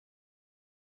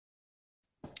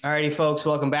Alrighty, folks,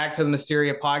 welcome back to the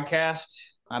Mysteria podcast.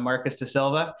 I'm Marcus Da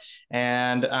Silva,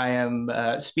 and I am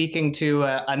speaking to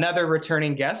another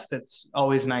returning guest. It's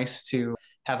always nice to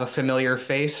have a familiar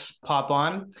face pop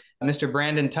on. Mr.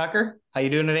 Brandon Tucker, how you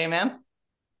doing today, man?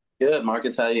 Good,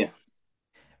 Marcus. How you?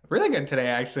 Really good today,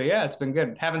 actually. Yeah, it's been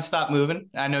good. Haven't stopped moving.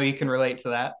 I know you can relate to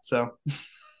that. So,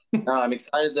 No, I'm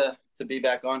excited to be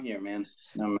back on here, man.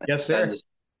 I'm yes, excited sir. to see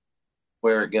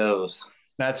where it goes.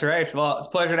 That's right. Well, it's a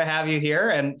pleasure to have you here.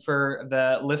 And for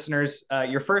the listeners,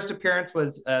 your first appearance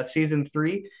was season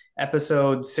three,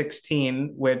 episode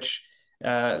 16, which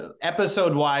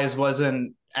episode wise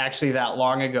wasn't actually that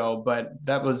long ago, but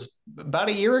that was about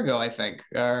a year ago, I think,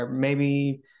 or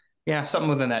maybe, yeah, something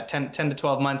within that 10 to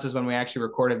 12 months is when we actually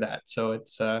recorded that. So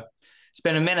it's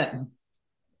been a minute.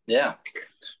 Yeah.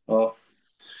 Well,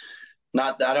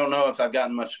 not. I don't know if I've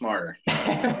gotten much smarter.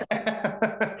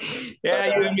 Yeah,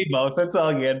 But you and me both. That's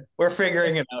all good. We're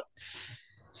figuring it out.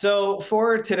 So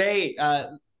for today,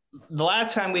 the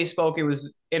last time we spoke, it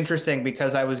was interesting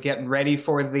because I was getting ready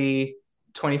for the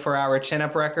 24-hour chin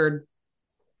up record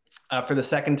for the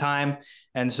second time.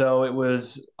 And so it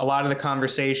was a lot of the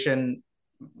conversation,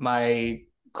 my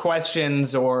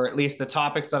questions, or at least the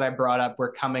topics that I brought up,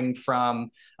 were coming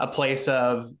from a place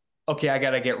of, okay, I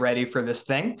got to get ready for this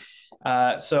thing.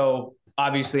 So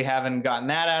obviously, haven't gotten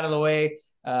that out of the way.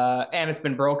 And it's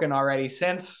been broken already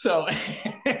since. So,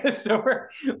 so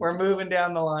we're moving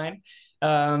down the line.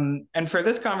 And for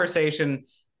this conversation,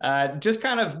 just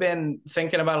kind of been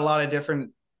thinking about a lot of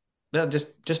different,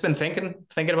 just been thinking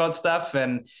about stuff,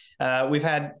 and we've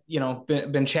had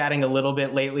been chatting a little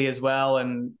bit lately as well,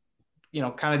 and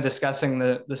kind of discussing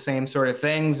the same sort of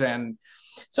things. And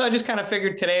so I just kind of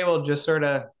figured today we'll just sort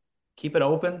of keep it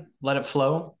open, let it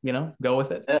flow, go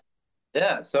with it. yeah,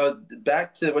 yeah. So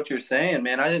back to what you're saying,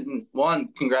 man. I didn't one.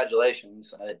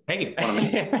 Congratulations. I Thank want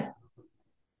to, you.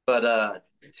 but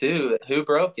two. Who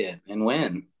broke it and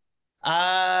when?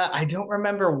 I don't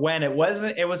remember when. It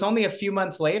was only a few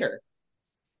months later.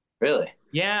 Really?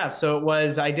 Yeah, so it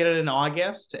was, I did it in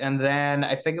August, and then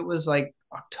I think it was like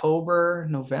October,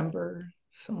 November,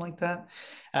 something like that.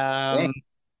 Dang. Um, yeah,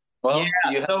 Well,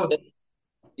 you so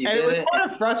you and it did was it.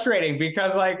 kind of frustrating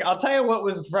because, like, I'll tell you what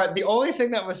was the only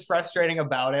thing that was frustrating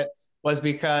about it was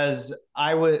because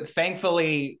I would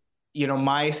thankfully,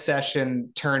 my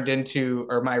session turned into,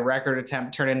 or my record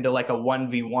attempt turned into like a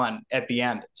 1v1 at the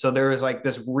end. So there was like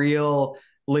this real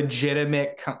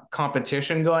legitimate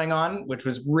competition going on, which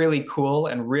was really cool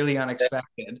and really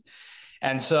unexpected.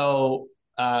 And so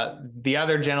the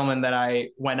other gentleman that I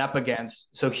went up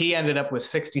against, so he ended up with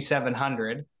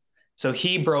 6,700. So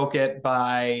he broke it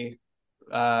by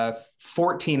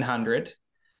 1,400.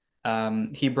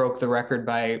 He broke the record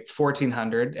by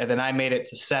 1,400, and then I made it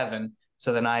to seven.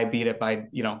 So then I beat it by,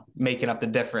 making up the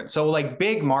difference. So like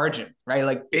big margin, right?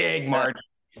 Like big Yeah. margin.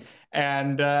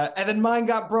 And then mine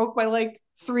got broke by like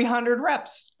 300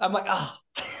 reps. I'm like, oh,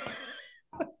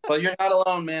 Well, you're not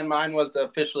alone, man. Mine was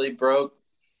officially broke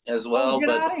as oh, well. get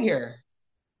But out of here.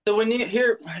 so when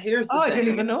here's Oh, the I didn't thing,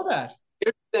 man. even know that.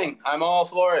 Here's the thing. I'm all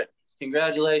for it.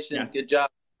 Congratulations. Yeah. Good job.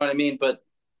 You know what I mean? But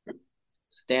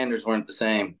standards weren't the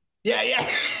same. Yeah. Yeah.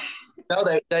 No,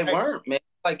 they weren't, man.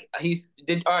 Like he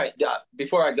did. All right.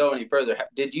 Before I go any further,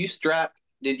 Did you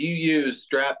use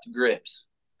strapped grips?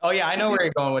 Oh, yeah. I Did know you? where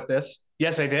you're going with this.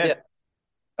 Yes, I Yeah. did.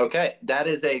 Okay. That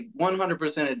is a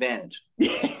 100% advantage. Yeah,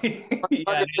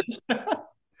 it is. 100%.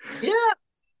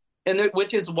 Yeah.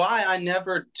 Which is why I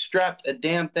never strapped a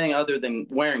damn thing other than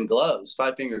wearing gloves,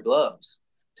 5 finger gloves,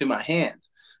 to my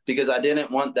hands, because I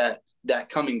didn't want that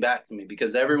coming back to me.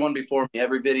 Because everyone before me,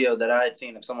 every video that I had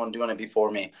seen of someone doing it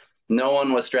before me, no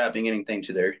one was strapping anything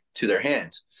to their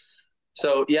hands.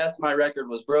 So yes, my record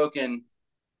was broken,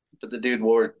 but the dude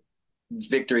wore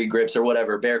Victory grips or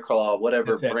whatever, Bear Claw,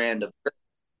 whatever That's it. brand of.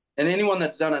 And anyone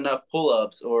that's done enough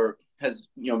pull-ups or has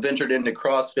ventured into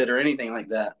CrossFit or anything like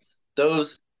that,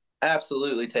 those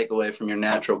absolutely take away from your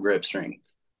natural grip strength.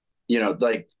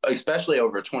 Like especially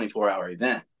over a 24-hour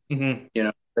event. Mhm.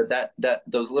 That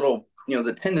those little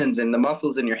the tendons and the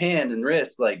muscles in your hand and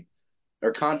wrist like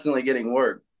are constantly getting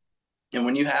worked. And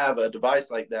when you have a device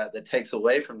like that takes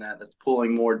away from that, that's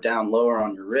pulling more down lower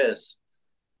on your wrist,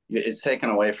 it's taken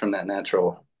away from that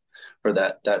natural or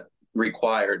that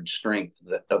required strength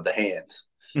of the hands.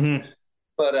 Mhm.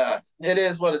 But it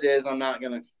is what it is. I'm not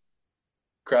gonna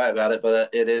cry about it, but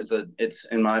it's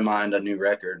in my mind a new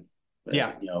record.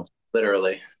 Yeah.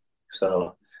 Literally.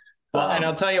 So, Well, and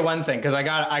I'll um, tell you one thing, because I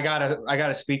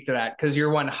gotta speak to that, because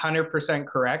you're 100%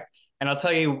 correct. And I'll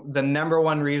tell you the number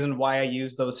one reason why I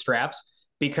use those straps,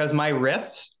 because my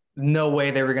wrists, no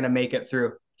way they were gonna make it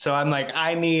through. So I'm like,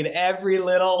 I need every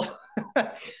little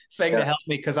thing to help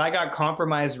me because I got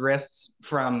compromised wrists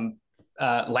from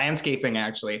landscaping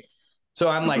actually. So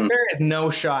I'm like, there is no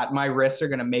shot my wrists are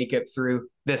going to make it through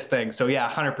this thing. So yeah,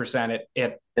 100%.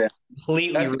 It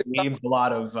completely relieves a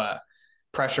lot of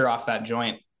pressure off that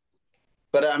joint.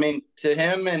 But I mean, to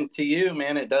him and to you,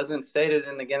 man, it doesn't state it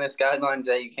in the Guinness guidelines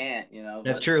that you can't,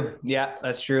 That's true. Yeah,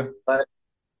 that's true. But,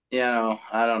 I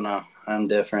don't know. I'm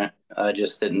different. I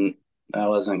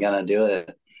wasn't going to do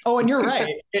it. Oh, and you're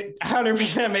right. It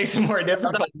 100% makes it more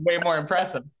difficult, way more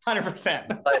impressive.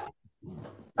 100%. But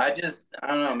I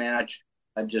don't know, man.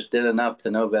 I just did enough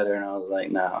to know better. And I was like,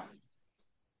 no,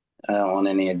 I don't want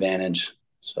any advantage.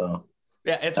 So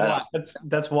yeah, it's wild.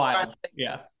 That's wild.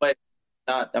 Yeah. But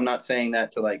I'm not saying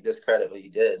that to like discredit what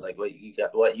you did. Like what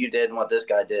you did and what this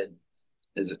guy did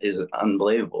is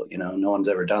unbelievable. No one's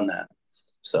ever done that.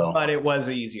 So, but it was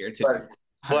easier to.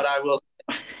 What I will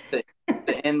say,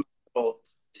 the end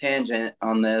tangent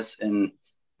on this and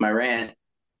my rant.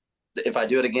 If I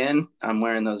do it again, I'm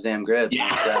wearing those damn grips.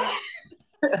 Yeah.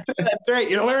 That's right.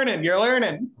 You're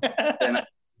learning.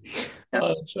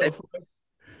 Oh, that's so funny.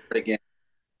 But again,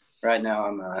 right now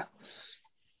I'm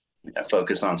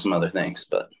focused on some other things.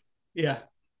 But yeah.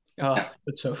 Oh,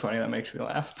 that's so funny. That makes me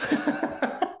laugh.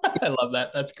 I love that.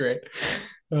 That's great.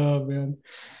 Oh man.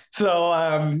 So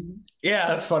yeah,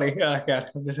 that's funny. God,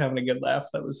 I'm just having a good laugh.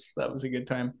 That was a good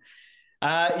time.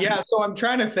 So I'm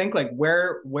trying to think like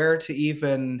where to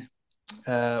even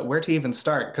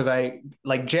start because I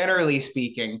like generally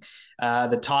speaking,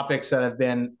 the topics that have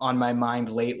been on my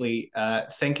mind lately,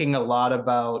 thinking a lot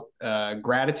about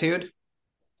gratitude,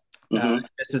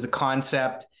 just as a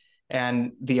concept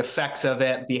and the effects of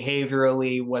it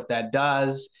behaviorally, what that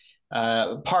does.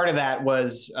 Part of that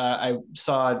was I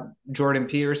saw Jordan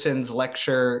Peterson's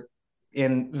lecture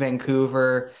in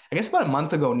Vancouver, I guess about a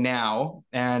month ago now.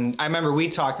 And I remember we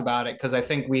talked about it because I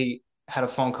think we had a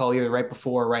phone call either right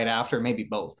before or right after, maybe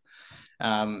both.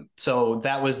 So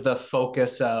that was the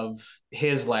focus of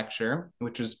his lecture,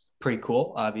 which was pretty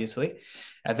cool, obviously.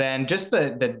 And then just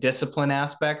the discipline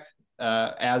aspect,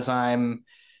 as I'm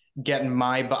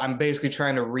basically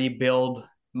trying to rebuild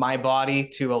my body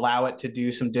to allow it to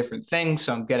do some different things.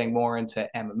 So I'm getting more into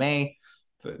MMA,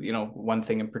 one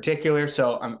thing in particular.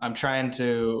 So I'm trying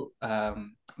to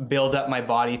build up my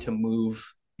body to move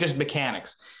just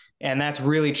mechanics. And that's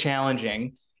really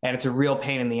challenging and it's a real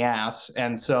pain in the ass.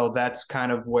 And so that's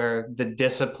kind of where the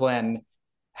discipline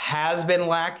has been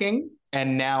lacking.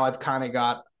 And now I've kind of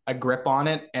got a grip on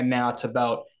it. And now it's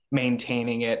about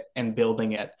maintaining it and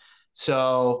building it.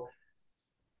 So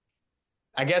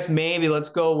I guess maybe let's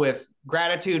go with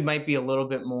gratitude might be a little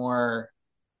bit more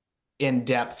in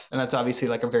depth. And that's obviously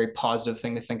like a very positive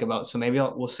thing to think about. So maybe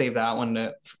we'll save that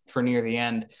one for near the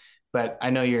end. But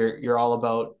I know you're all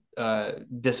about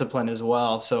discipline as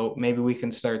well. So maybe we can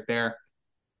start there.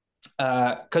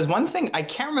 Because one thing I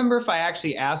can't remember if I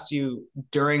actually asked you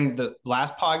during the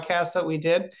last podcast that we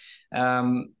did.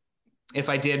 If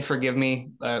I did, forgive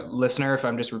me, listener, if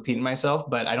I'm just repeating myself,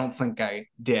 but I don't think I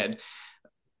did.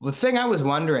 The thing I was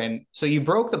wondering, so you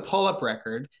broke the pull-up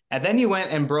record, and then you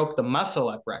went and broke the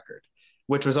muscle-up record,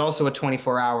 which was also a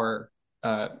 24-hour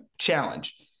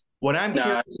challenge. What I'm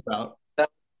curious about...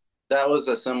 That was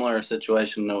a similar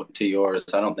situation to yours.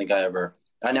 I don't think I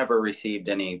never received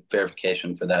any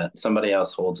verification for that. Somebody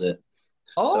else holds it.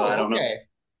 Oh, so I don't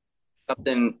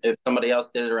know. If somebody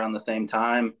else did it around the same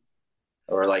time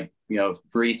or like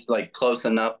close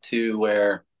enough to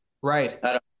where... Right.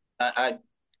 I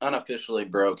unofficially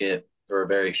broke it for a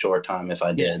very short time if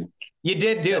I did. You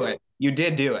did do it. You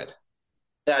did do it.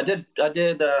 Yeah, I did.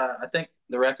 I think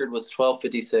the record was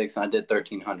 12:56 and I did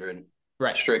 1300.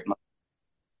 Right. Strict.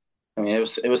 I mean,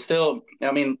 it was still,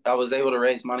 I mean, I was able to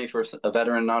raise money for a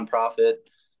veteran nonprofit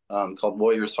called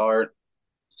Warriors Heart.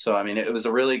 So, I mean, it was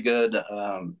a really good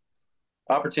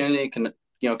opportunity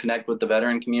to connect with the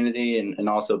veteran community and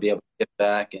also be able to give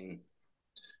back and,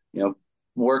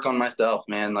 work on myself,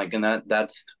 man. Like, and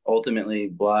that's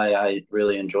ultimately why I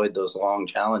really enjoyed those long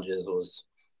challenges was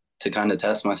to kind of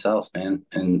test myself, man,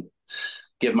 and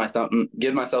give myself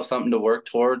something to work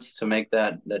towards to make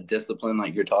that discipline,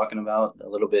 like you're talking about, a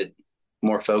little bit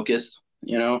more focused,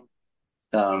 because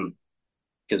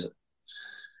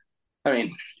I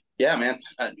mean, yeah, man,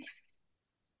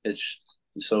 it's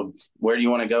so where do you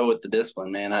want to go with the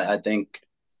discipline, man? I think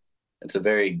it's a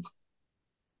very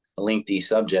lengthy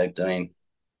subject. I mean,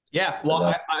 yeah,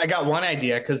 well, I got one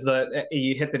idea because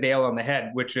you hit the nail on the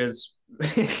head, which is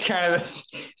kind of the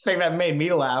thing that made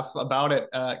me laugh about it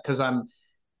because I'm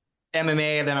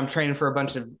MMA and then I'm training for a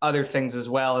bunch of other things as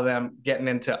well, and then I'm getting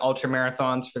into ultra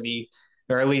marathons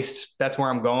or at least that's where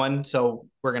I'm going. So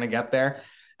we're gonna get there.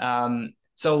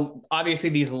 So obviously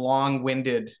these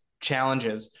long-winded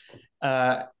challenges.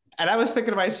 And I was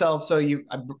thinking to myself, so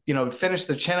finished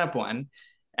the chin-up one,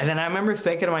 and then I remember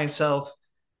thinking to myself,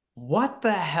 what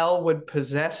the hell would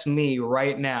possess me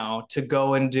right now to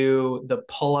go and do the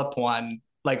pull-up one?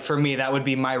 Like for me, that would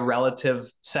be my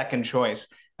relative second choice.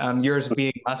 Yours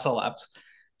being muscle ups.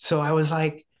 So I was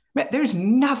like, man, there's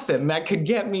nothing that could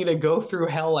get me to go through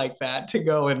hell like that to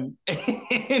go and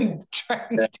and try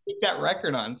and take that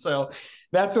record on. So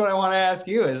that's what I want to ask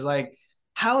you is like,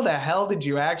 how the hell did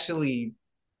you actually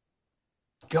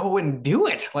go and do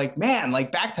it? Like, man,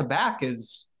 like back to back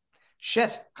is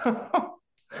shit.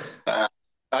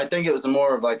 I think it was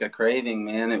more of like a craving,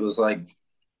 man. It was like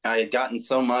I had gotten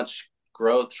so much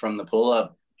growth from the pull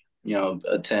up,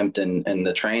 attempt and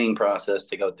the training process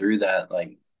to go through that.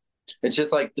 Like it's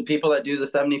just like the people that do the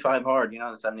 75 hard,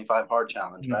 the 75 hard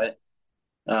challenge, right?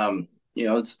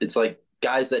 It's like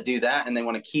guys that do that and they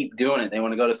want to keep doing it. They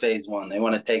want to go to phase one. They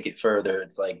want to take it further.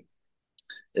 It's like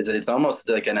it's almost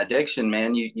like an addiction,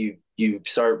 man. You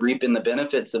start reaping the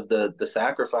benefits of the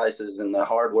sacrifices and the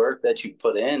hard work that you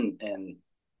put in, and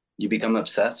you become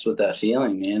obsessed with that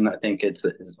feeling, man. I think it's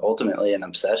ultimately an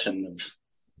obsession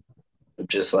of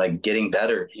just like getting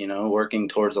better, working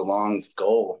towards a long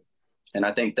goal. And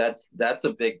I think that's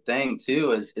a big thing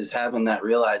too, is having that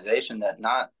realization that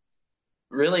not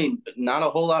a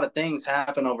whole lot of things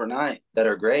happen overnight that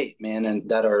are great, man, and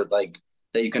that are like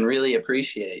that you can really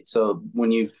appreciate. So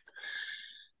when you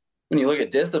look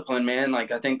at discipline, man,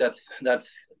 like I think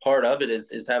that's part of it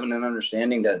is having an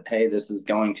understanding that, hey, this is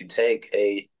going to take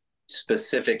a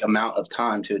specific amount of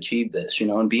time to achieve this,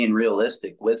 and being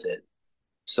realistic with it.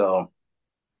 So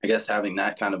I guess having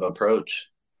that kind of approach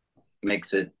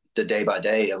makes it the day by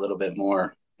day a little bit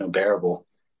more bearable,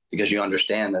 because you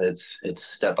understand that it's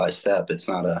step by step. It's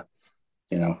not a,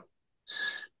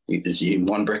 you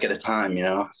one brick at a time,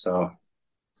 so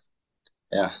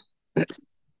yeah.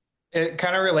 It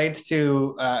kind of relates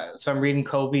to, so I'm reading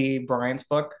Kobe Bryant's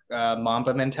book,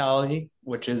 Mamba Mentality,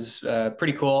 which is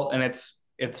pretty cool. And it's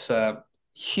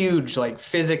huge, like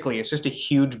physically, it's just a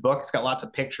huge book. It's got lots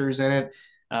of pictures in it,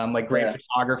 like great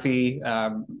photography,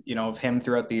 of him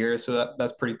throughout the years. So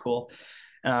that's pretty cool.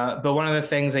 But one of the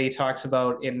things that he talks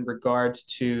about in regards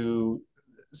to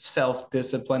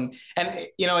self-discipline, and,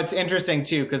 it's interesting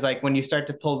too, because like when you start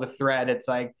to pull the thread, it's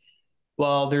like,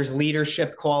 well, there's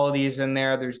leadership qualities in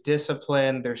there. There's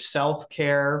discipline. There's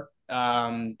self-care.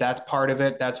 That's part of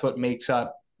it. That's what makes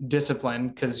up discipline,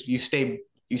 because you stay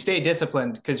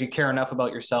disciplined because you care enough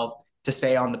about yourself to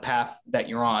stay on the path that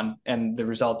you're on and the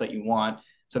result that you want.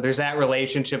 So there's that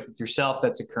relationship with yourself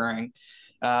that's occurring.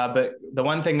 But the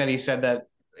one thing that he said, that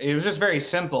it was just very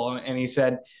simple, and he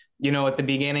said, at the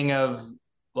beginning of,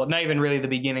 well, not even really the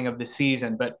beginning of the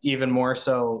season, but even more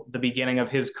so the beginning of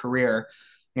his career.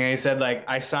 And he said, like,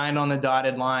 I signed on the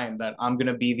dotted line that I'm going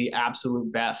to be the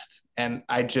absolute best. And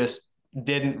I just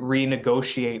didn't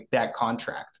renegotiate that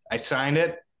contract. I signed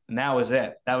it, and that was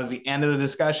it. That was the end of the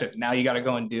discussion. Now you got to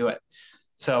go and do it.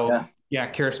 So, yeah,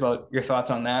 curious about your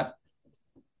thoughts on that.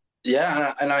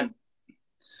 Yeah. And I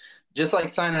just like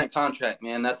signing a contract,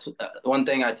 man. That's one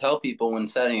thing I tell people when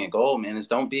setting a goal, man, is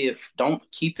don't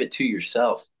keep it to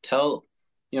yourself.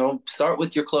 Start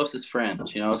with your closest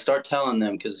friends, start telling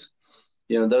them, because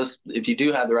those, if you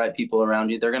do have the right people around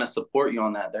you, they're going to support you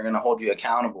on that. They're going to hold you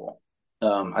accountable.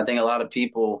 I think a lot of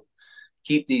people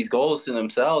keep these goals to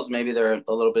themselves. Maybe they're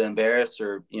a little bit embarrassed,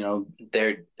 or,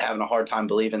 they're having a hard time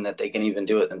believing that they can even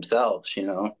do it themselves,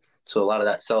 So a lot of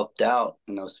that self-doubt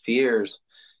and those fears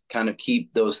kind of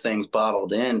keep those things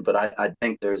bottled in. But I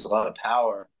think there's a lot of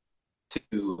power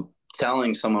to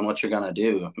telling someone what you're going to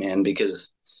do, man,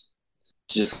 because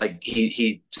just like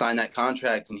he signed that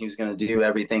contract and he was going to do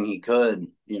everything he could,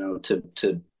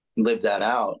 to live that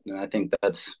out. And I think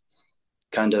that's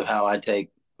kind of how I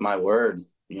take my word,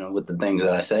 with the things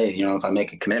that I say. If I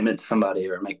make a commitment to somebody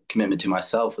or make a commitment to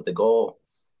myself with a goal,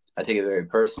 I take it very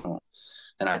personal.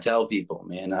 And I tell people,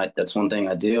 man, that's one thing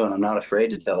I do, and I'm not afraid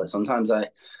to tell it. Sometimes I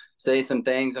say some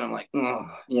things and I'm like,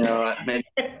 maybe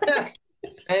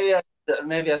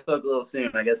maybe I spoke a little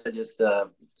soon. I guess I just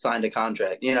signed a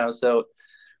contract, So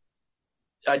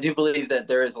I do believe that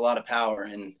there is a lot of power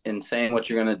in saying what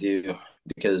you're going to do,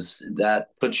 because that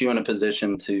puts you in a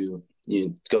position to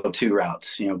go two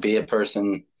routes. Be a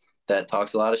person that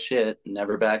talks a lot of shit,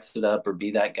 never backs it up, or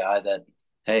be that guy that,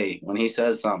 hey, when he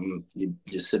says something, you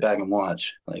just sit back and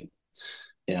watch. Like,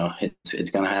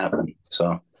 it's going to happen.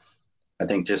 So I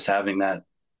think just having that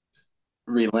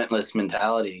relentless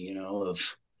mentality,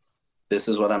 of this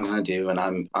is what I'm going to do,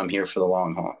 and I'm here for the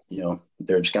long haul.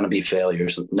 There's going to be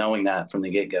failures, knowing that from the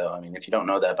get go. I mean, if you don't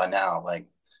know that by now, like,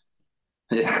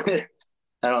 I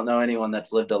don't know anyone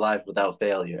that's lived a life without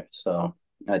failure. So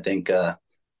I think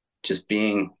just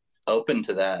being open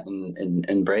to that and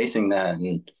embracing that,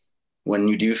 and when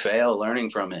you do fail, learning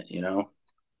from it, you know.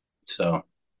 So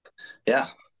yeah,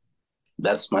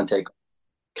 that's my take.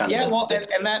 Kind of Yeah, well, the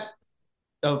and that.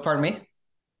 Oh, pardon me.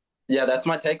 yeah, that's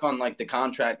my take on like the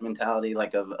contract mentality,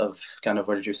 like of kind of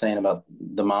what you're saying about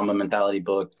the Mamba Mentality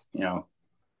book. You know,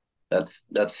 that's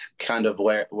kind of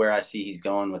where I see he's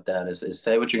going with that is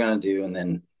say what you're gonna do and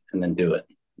then do it.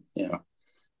 You know.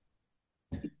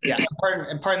 Yeah,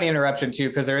 pardon the interruption too,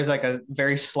 because there is like a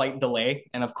very slight delay,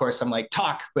 and of course I'm like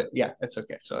talk, but yeah, it's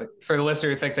okay. So for the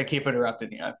listener who thinks I keep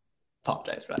interrupting you, I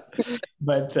apologize for that.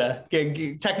 But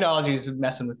technology is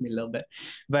messing with me a little bit.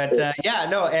 But yeah,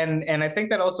 no, and I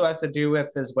think that also has to do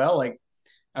with as well. Like,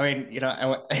 I mean, you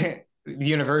know, the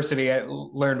university, I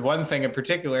learned one thing in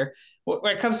particular.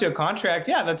 When it comes to a contract,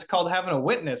 yeah, that's called having a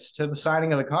witness to the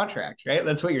signing of the contract, right?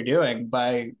 That's what you're doing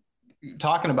by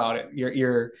talking about it.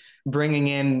 You're bringing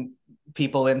in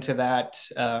people into that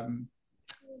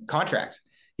contract.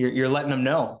 You're letting them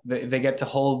know they get to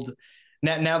hold.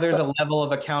 Now there's a level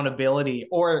of accountability,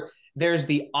 or there's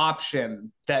the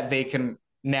option that they can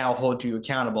now hold you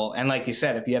accountable. And like you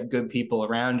said, if you have good people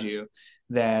around you,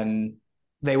 then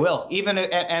they will. Even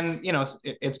and you know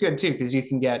it's good too because you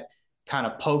can get kind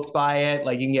of poked by it.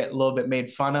 Like you can get a little bit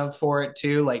made fun of for it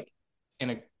too. Like in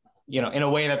a in a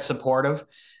way that's supportive.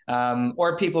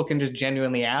 Or people can just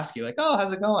genuinely ask you like, oh,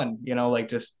 how's it going, like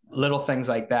just little things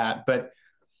like that. But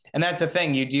and that's the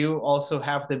thing, you do also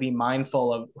have to be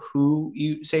mindful of who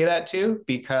you say that to,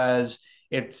 because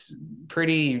it's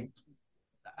pretty,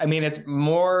 I mean, it's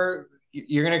more,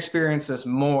 you're going to experience this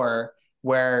more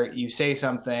where you say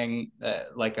something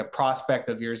like a prospect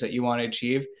of yours that you want to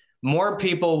achieve. More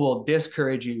people will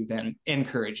discourage you than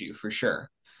encourage you, for sure.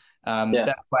 Yeah.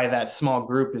 That's why that small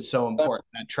group is so important,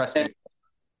 that trusting.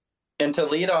 And to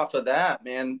lead off of that,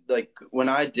 man, like when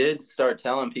I did start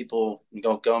telling people,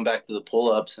 going back to the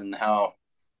pull-ups and how,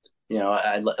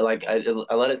 I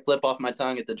let it slip off my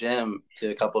tongue at the gym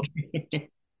to a couple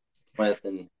with,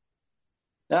 and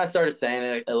then I started saying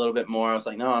it a little bit more. I was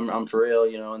like, no, I'm for real,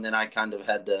 and then I kind of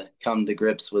had to come to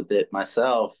grips with it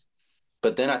myself.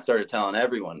 But then I started telling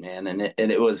everyone, man, and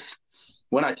it was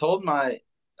when I told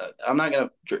I'm not gonna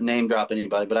name drop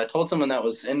anybody, but I told someone that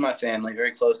was in my family,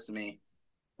 very close to me.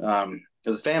 It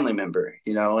was a family member,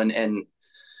 and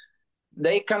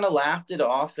they kind of laughed it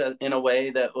off in a way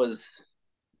that was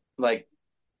like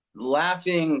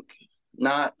laughing,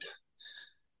 not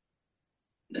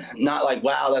not like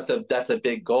wow, that's a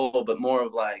big goal, but more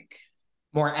of like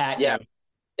More at yeah, you.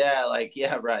 yeah, like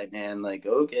yeah, right, man, like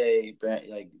okay,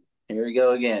 like here we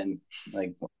go again,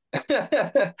 like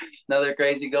another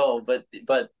crazy goal, but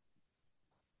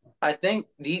I think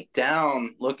deep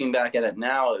down, looking back at it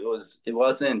now, it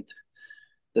wasn't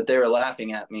that they were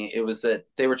laughing at me. It was that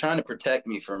they were trying to protect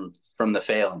me from the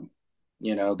failing.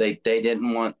 They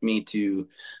didn't want me to.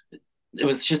 It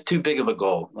was just too big of a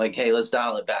goal. Like, hey, let's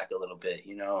dial it back a little bit,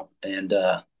 and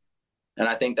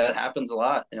I think that happens a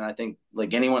lot. And I think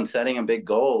like anyone setting a big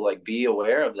goal, like be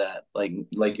aware of that.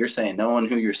 Like you're saying, knowing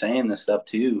who you're saying this stuff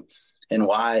to, and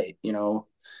why.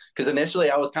 Because initially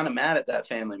I was kind of mad at that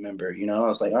family member. I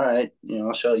was like, all right,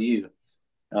 I'll show you,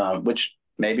 which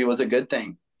maybe was a good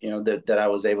thing. That I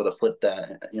was able to flip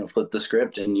that, flip the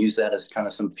script and use that as kind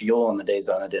of some fuel on the days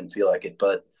that I didn't feel like it.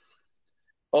 But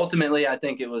ultimately, I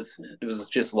think it was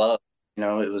just love.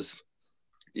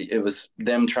 It was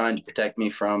them trying to protect me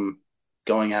from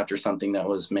going after something that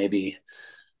was maybe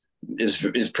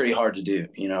is pretty hard to do.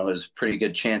 It was a pretty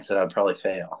good chance that I'd probably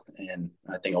fail, and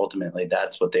I think ultimately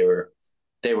that's what they were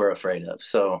afraid of.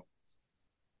 So,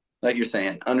 like you're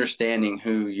saying, understanding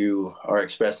who you are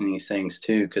expressing these things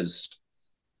to, because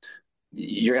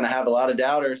you're going to have a lot of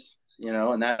doubters,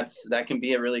 and that can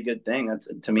be a really good thing. That's,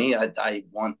 to me, I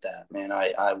want that, man.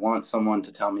 I want someone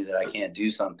to tell me that I can't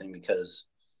do something, because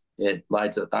it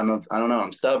lights up. I don't know.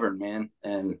 I'm stubborn, man.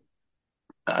 And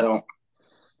I don't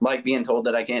like being told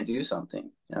that I can't do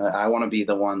something. I want to be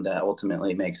the one that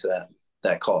ultimately makes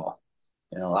that call.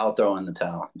 I'll throw in the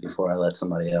towel before I let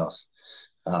somebody else.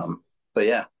 But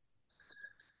yeah.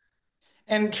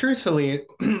 And truthfully,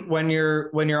 when you're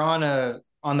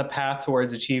on the path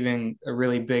towards achieving a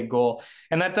really big goal,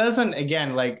 and that doesn't,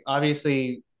 again, like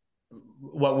obviously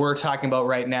what we're talking about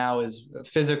right now is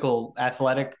physical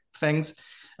athletic things,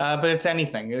 but it's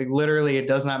anything. Like, literally, it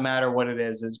does not matter what it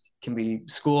is. It can be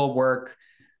school, work,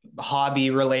 hobby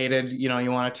related. You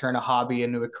want to turn a hobby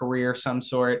into a career of some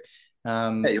sort.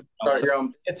 Hey, you start So your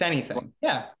own. it's anything.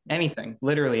 Yeah, anything.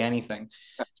 Literally anything.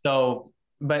 So,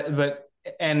 but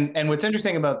and what's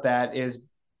interesting about that is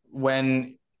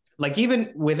when, like,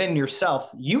 even within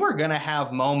yourself, you are going to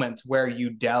have moments where you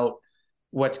doubt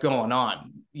what's going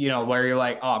on, where you're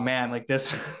like, oh man, like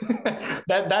this,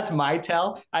 that's my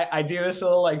tell. I do this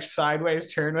little like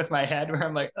sideways turn with my head where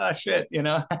I'm like, oh shit, I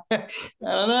don't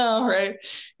know, right?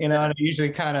 And it usually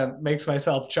kind of makes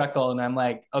myself chuckle, and I'm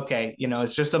like, okay,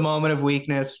 it's just a moment of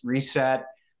weakness, reset,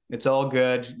 it's all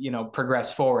good,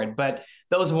 progress forward. But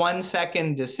those 1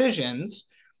 second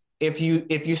decisions, if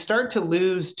you start to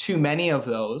lose too many of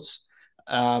those,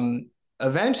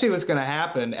 eventually what's going to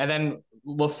happen, and then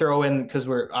we'll throw in, because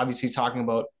we're obviously talking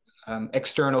about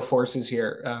external forces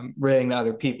here, relating to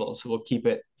other people, so we'll keep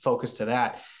it focused to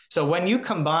that. So when you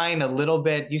combine a little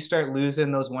bit, you start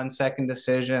losing those 1 second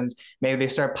decisions. Maybe they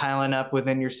start piling up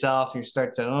within yourself. You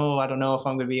start to, oh, I don't know if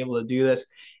I'm going to be able to do this.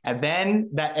 And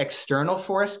then that external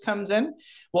force comes in.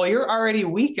 Well, you're already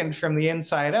weakened from the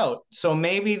inside out. So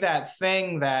maybe that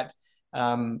thing that,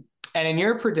 and in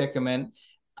your predicament,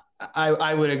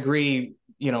 I would agree,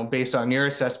 based on your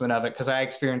assessment of it, because I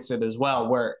experienced it as well,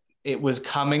 where it was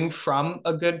coming from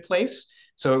a good place.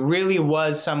 So it really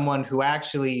was someone who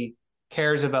actually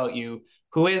cares about you,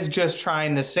 who is just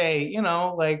trying to say,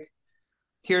 like,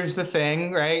 here's the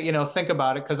thing, right? Think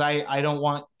about it, because I don't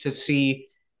want to see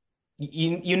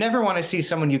you never want to see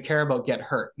someone you care about get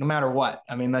hurt, no matter what.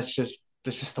 I mean, that's just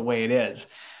the way it is.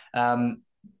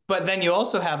 But then you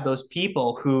also have those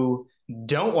people who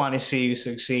don't want to see you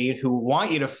succeed, who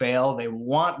want you to fail.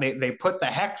 They put the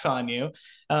hex on you.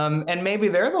 And maybe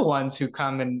they're the ones who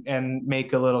come and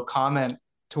make a little comment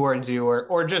towards you,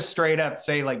 or just straight up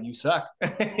say, like, you suck.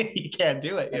 You can't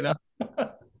do it,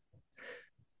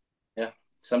 Yeah.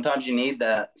 Sometimes you need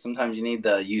that. Sometimes you need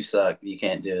the you suck, you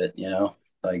can't do it,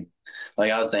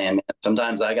 Like I was saying, man,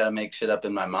 sometimes I gotta make shit up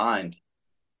in my mind,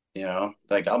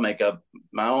 Like I'll make up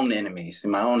my own enemies in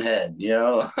my own head,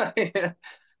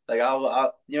 Like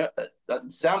I'll that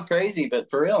sounds crazy,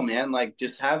 but for real, man, like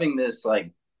just having this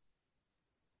like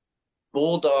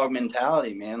bulldog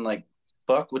mentality, man, like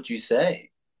fuck what you say.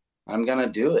 I'm gonna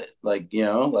do it. Like,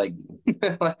 like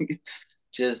like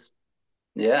just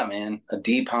yeah, man, a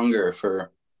deep hunger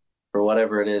for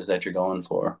whatever it is that you're going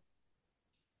for.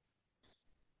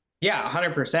 Yeah,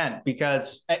 100%.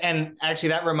 Because, and actually,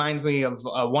 that reminds me of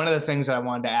one of the things that I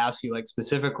wanted to ask you, like,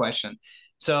 specific question.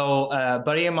 So, a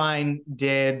buddy of mine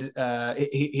did,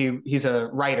 he's a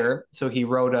writer. So, he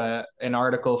wrote an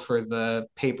article for the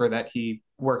paper that he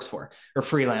works for, or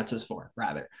freelances for,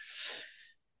 rather.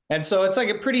 And so it's like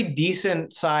a pretty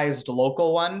decent sized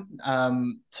local one.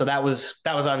 So that was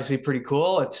obviously pretty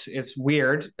cool. It's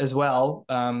weird as well.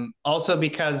 Also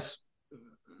because,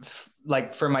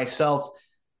 like, for myself,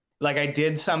 like, I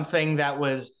did something that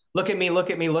was, look at me, look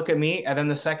at me, look at me. And then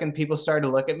the second people started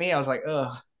to look at me, I was like,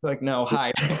 oh, like, no,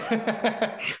 hide.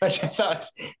 Which I thought,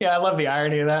 yeah, I love the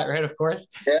irony of that, right? Of course.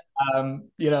 Yeah, I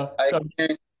So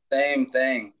experienced the same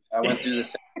thing. I went through the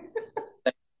same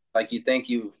thing. Like you think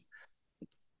you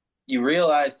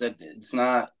realize that it's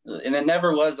not, and it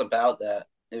never was about that.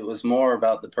 It was more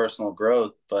about the personal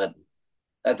growth, but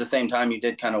at the same time, you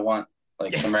did kind of want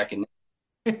like some recognition.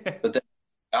 But then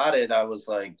I got it, I was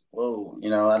like, whoa,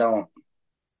 I don't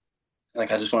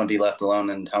like. I just want to be left alone,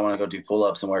 and I want to go do pull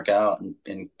ups and work out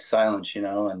in silence,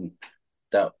 and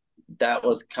that that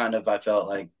was kind of I felt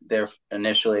like there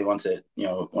initially once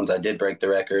I did break the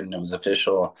record and it was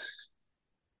official,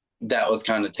 that was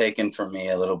kind of taken from me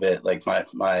a little bit, like my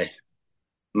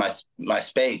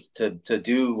space to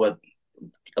do what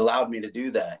allowed me to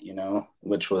do that,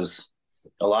 which was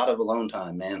a lot of alone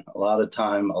time, man. A lot of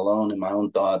time alone in my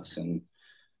own thoughts and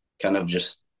kind of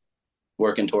just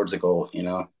working towards a goal,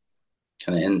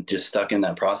 kind of just stuck in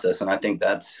that process. And I think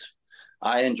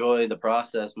I enjoy the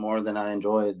process more than I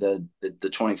enjoy the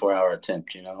 24-hour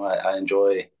attempt. I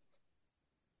enjoy.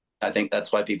 I think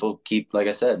that's why people keep, like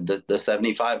I said, the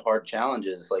 75 hard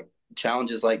challenges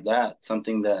like that,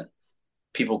 something that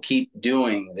people keep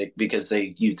doing because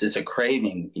it's a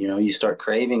craving. You start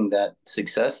craving that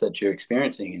success that you're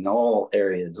experiencing in all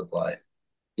areas of life.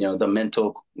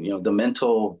 The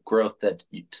mental growth that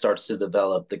starts to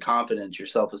develop, the confidence, your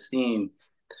self-esteem,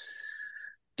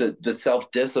 the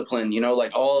self-discipline,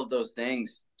 like all of those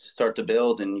things start to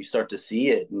build and you start to see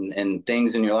it, and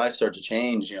things in your life start to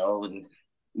change, and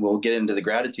we'll get into the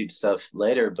gratitude stuff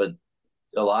later, but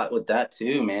a lot with that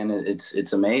too, man.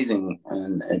 It's amazing,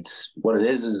 and it's what it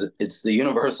is it's the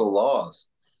universal laws,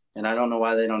 and I don't know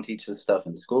why they don't teach this stuff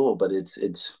in school, but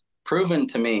it's proven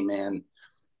to me, man.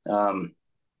 um,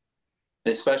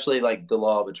 Especially like the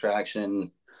law of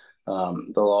attraction,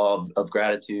 the law of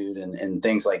gratitude, and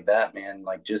things like that, man.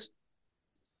 Like just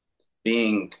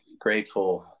being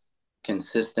grateful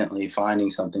consistently finding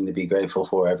something to be grateful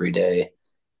for every day,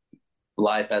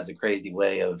 life has a crazy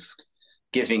way of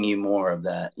giving you more of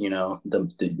that. You know,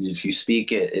 if you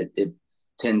speak it, it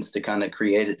tends to kind of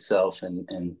create itself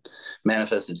and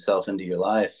manifest itself into your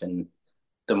life. And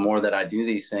the more that I do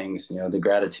these things, you know, the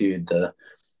gratitude, the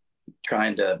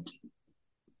trying to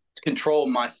control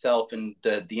myself and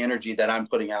the energy that I'm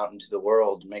putting out into the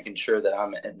world, making sure that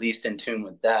I'm at least in tune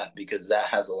with that, because that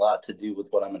has a lot to do with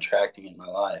what I'm attracting in my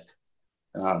life.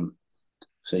 Um,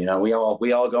 so you know, we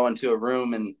all go into a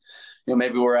room, and you know,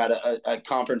 maybe we're at a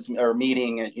conference or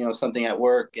meeting, and you know, something at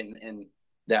work, and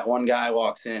that one guy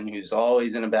walks in who's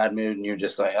always in a bad mood, and you're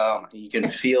just like, oh, you can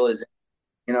feel his,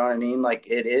 you know what I mean? Like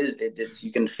it's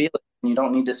you can feel it. You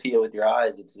don't need to see it with your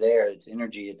eyes. It's there. It's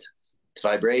energy. It's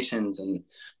vibrations, and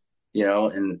you know,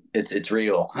 and it's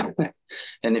real.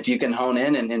 And if you can hone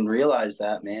in and realize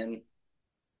that, man,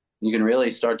 you can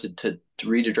really start to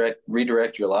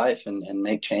redirect your life and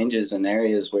make changes in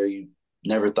areas where you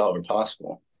never thought were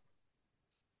possible.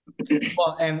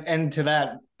 Well, and to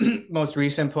that most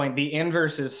recent point, the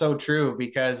inverse is so true,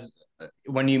 because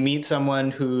when you meet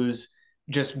someone who's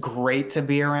just great to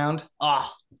be around, oh,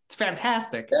 it's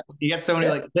fantastic. Yeah, You get someone who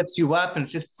yeah, like lifts you up and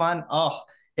it's just fun. Oh,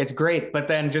 it's great. But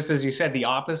then just as you said, the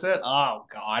opposite, oh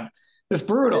God, it's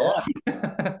brutal.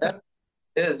 yeah.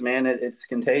 It is, man. It's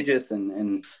contagious,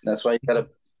 and that's why you got to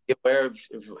be aware of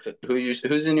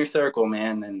who's in your circle,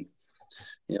 man, and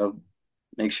you know,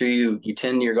 make sure you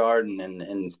tend your garden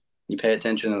and you pay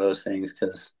attention to those things,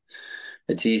 because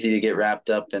it's easy to get wrapped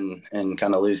up and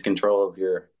kind of lose control of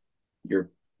your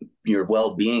your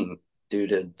well-being due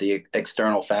to the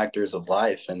external factors of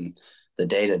life and the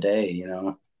day to day, you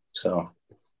know. So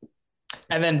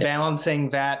And then balancing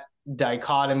that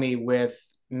dichotomy with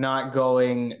not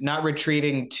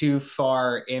retreating too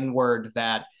far inward,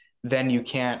 that then you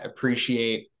can't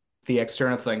appreciate the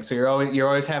external thing. So you're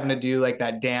always having to do like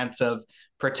that dance of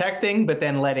protecting, but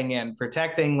then letting in,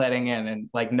 protecting, letting in, and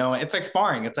like knowing, it's like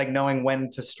sparring. It's like knowing when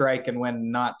to strike and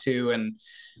when not to. And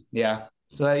yeah.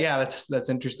 So yeah, that's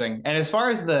interesting. And as far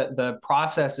as the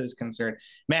process is concerned,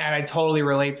 man, I totally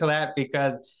relate to that,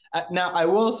 because now I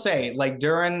will say, like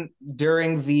during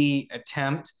the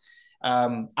attempt,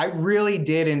 I really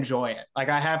did enjoy it. Like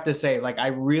I have to say, like I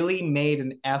really made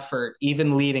an effort,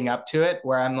 even leading up to it,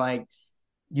 where I'm like,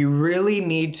 you really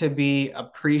need to be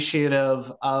appreciative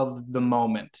of the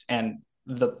moment and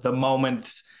the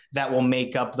moments that will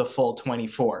make up the full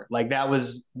 24. Like that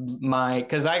was my,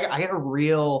 because I had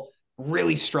a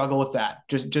really struggle with that,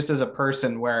 just as a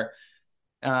person, where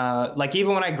like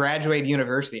even when I graduated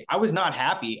university, I was not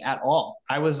happy at all.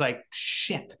 I was like,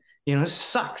 shit, this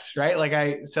sucks, right?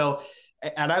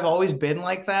 And I've always been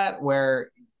like that,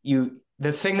 where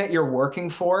the thing that you're working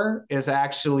for is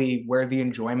actually where the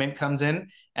enjoyment comes in.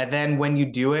 And then when you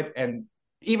do it, and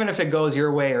even if it goes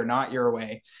your way or not your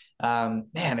way,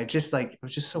 man, it just like, I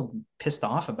was just so pissed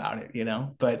off about it.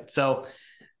 But so,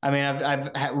 I mean,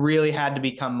 I've really had to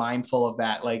become mindful of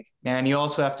that. Like, man, you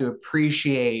also have to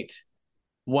appreciate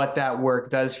what that work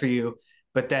does for you,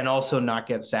 but then also not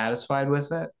get satisfied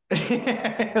with it.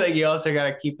 Like you also got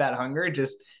to keep that hunger,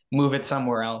 just move it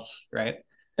somewhere else, right?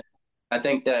 I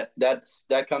think that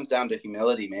comes down to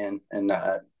humility, man. And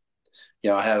you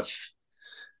know, I have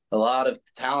a lot of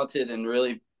talented and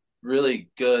really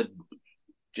good,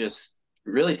 just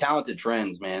really talented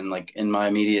friends, man, like in my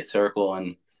immediate circle. And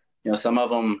you know, some of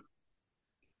them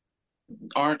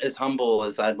aren't as humble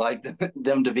as I'd like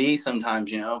them to be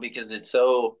sometimes, you know, because it's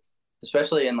so,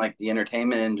 especially in like the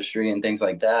entertainment industry and things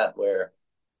like that, where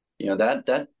you know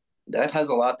that has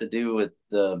a lot to do with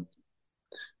the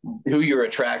who you're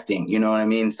attracting, you know what I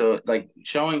mean? So like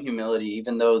showing humility,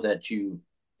 even though that you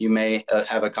may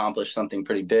have accomplished something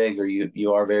pretty big, or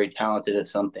you are very talented at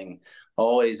something,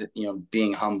 always, you know,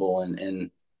 being humble and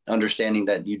understanding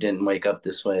that you didn't wake up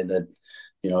this way, that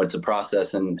you know it's a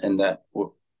process, and that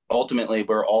ultimately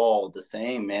we're all the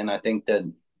same, man. I think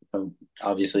that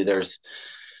obviously there's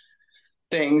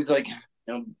things like, you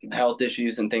know, health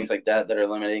issues and things like that that are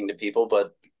limiting to people,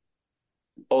 but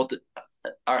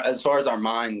as far as our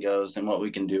mind goes and what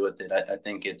we can do with it, I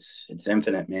think it's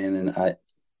infinite, man. And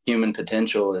human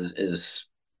potential is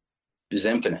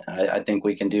infinite. I think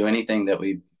we can do anything that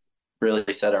we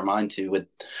really set our mind to, with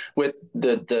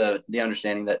the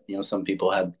understanding that, you know, some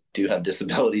people do have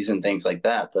disabilities and things like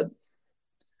that. But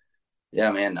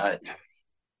yeah, man,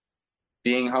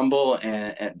 being humble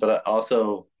but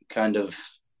also kind of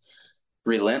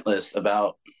relentless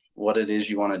about what it is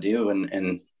you want to do,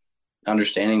 and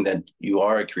understanding that you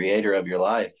are a creator of your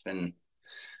life, and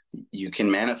you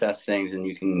can manifest things, and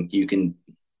you can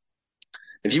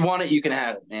if you want it, you can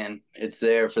have it, man. It's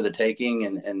there for the taking,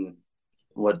 and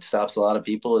what stops a lot of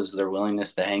people is their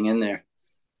willingness to hang in there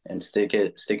and stick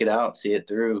it out, see it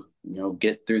through,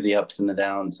 get through the ups and the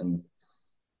downs. And,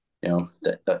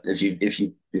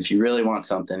 if you really want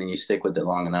something and you stick with it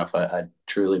long enough, I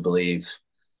truly believe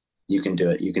you can do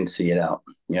it. You can see it out,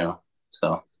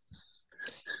 so.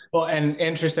 Well, and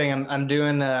interesting. I'm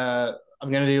doing I'm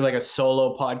going to do like a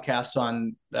solo podcast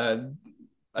on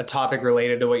a topic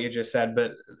related to what you just said.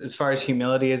 But as far as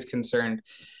humility is concerned,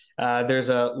 there's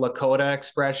a Lakota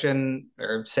expression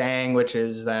or saying, which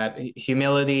is that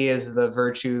humility is the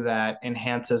virtue that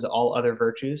enhances all other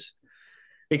virtues,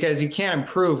 because you can't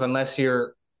improve unless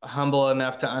you're humble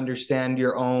enough to understand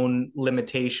your own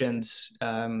limitations,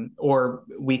 or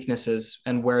weaknesses,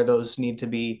 and where those need to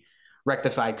be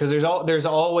rectified. Because there's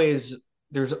always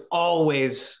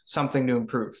something to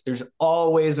improve. There's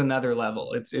always another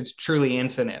level. It's truly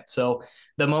infinite. So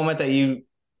the moment that you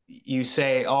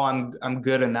say, "Oh, I'm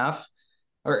good enough,"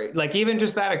 or like even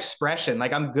just that expression,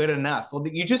 like "I'm good enough," well,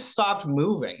 you just stopped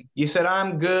moving. You said,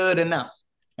 "I'm good enough."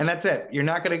 And that's it. You're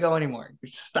not going to go anymore.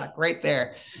 You're stuck right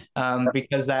there,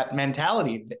 because that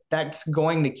mentality, that's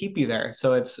going to keep you there.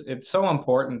 So it's so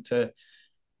important to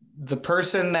the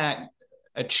person that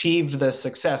achieved the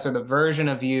success, or the version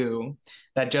of you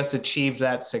that just achieved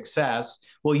that success.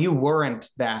 Well, you weren't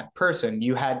that person.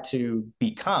 You had to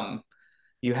become.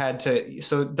 You had to.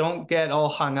 So don't get all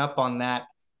hung up on that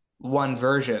one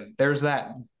version. There's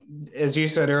that, as you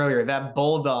said earlier, that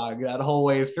bulldog that whole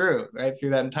way through, right through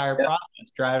that entire Yeah.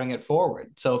 process, driving it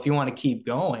forward. So if you want to keep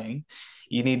going,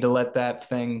 you need to let that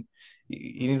thing,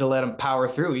 you need to let them power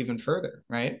through even further,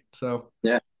 right? So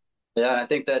Yeah. Yeah. I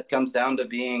think that comes down to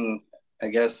being, I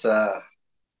guess,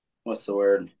 what's the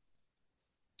word?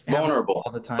 having Vulnerable.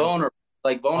 all the time. Vulnerable.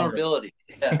 Like Vulnerable. vulnerability.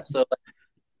 Yeah. So,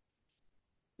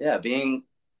 yeah, being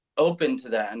open to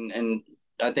that. And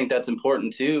I think that's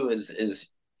important too, is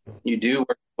you do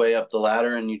work your way up the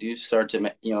ladder and you do start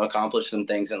to, accomplish some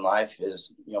things in life,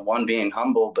 is, one, being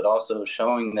humble, but also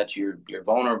showing that you're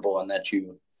vulnerable, and that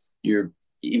you're,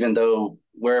 even though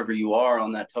wherever you are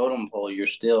on that totem pole, you're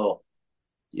still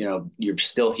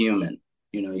human.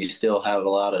 You still have a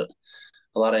lot of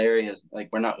areas, like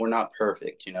we're not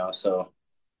perfect, so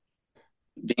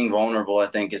being vulnerable, I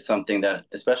think, is something that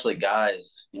especially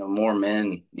guys, more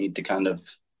men need to kind of.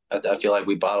 I feel like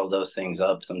we bottle those things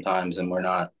up sometimes, and we're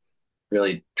not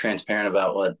really transparent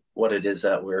about what it is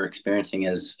that we're experiencing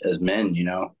as men,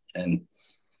 And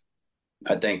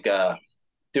I think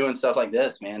doing stuff like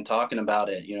this, man, talking about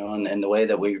it, and the way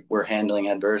that we're handling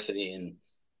adversity, and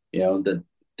the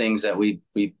things that we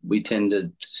tend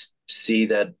to see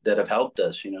that have helped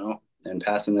us, and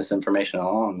passing this information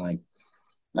along. Like,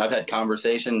 I've had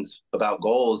conversations about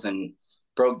goals and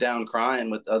broke down crying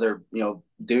with other,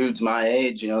 dudes my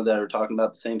age, that are talking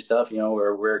about the same stuff,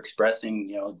 where we're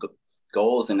expressing,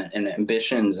 goals and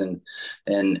ambitions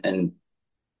and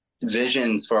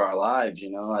visions for our lives.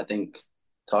 I think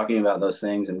talking about those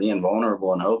things and being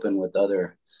vulnerable and open with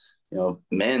other,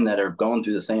 men that are going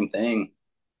through the same thing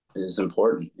is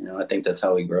important. I think that's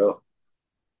how we grow.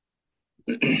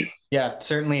 Yeah,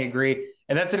 certainly agree.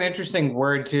 And that's an interesting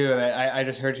word too. I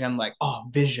just heard you. I'm like, oh,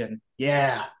 vision.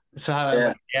 Yeah. So I'm Yeah.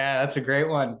 like, yeah, that's a great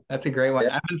one. That's a great one.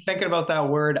 Yeah. I've been thinking about that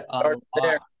word a Starts lot.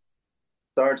 there.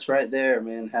 Starts right there,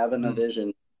 man. Having a Mhm.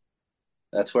 vision.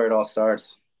 That's where it all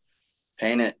starts.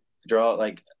 Paint it, draw it.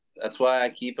 Like, that's why I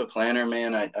keep a planner,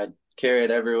 man. I carry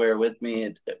it everywhere with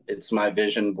me. It's my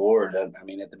vision board. I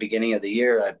mean, at the beginning of the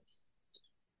year, I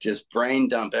just brain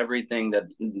dump everything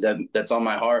that's on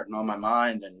my heart and on my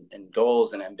mind, and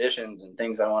goals and ambitions and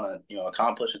things I want to,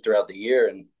 accomplish it throughout the year.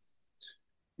 And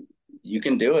you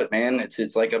can do it, man.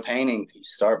 It's like a painting. You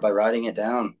start by writing it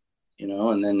down,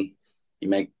 and then you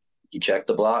make you check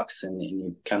the blocks, and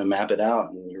you kind of map it out,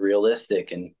 and you're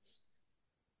realistic. And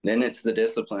then it's the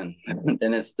discipline.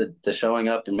 Then it's the showing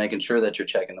up and making sure that you're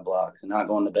checking the blocks and not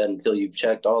going to bed until you've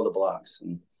checked all the blocks.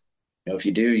 And if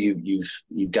you do,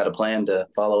 you've got a plan to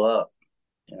follow up.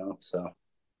 So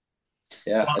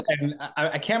yeah. Well, and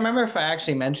I can't remember if I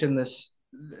actually mentioned this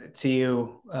to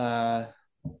you,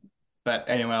 but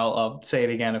anyway, I'll say it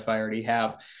again if I already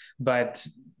have. But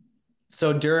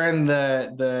so during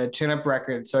the chin up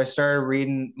record, so I started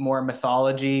reading more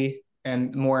mythology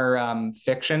and more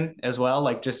fiction as well,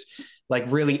 like just like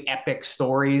really epic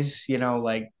stories,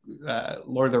 like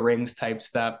Lord of the Rings type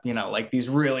stuff, like these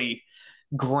really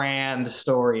grand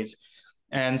stories.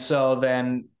 And so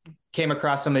then came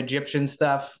across some Egyptian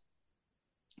stuff.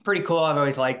 Pretty cool. I've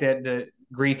always liked it. The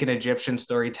Greek and Egyptian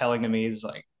storytelling to me is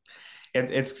like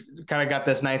it's kind of got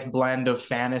this nice blend of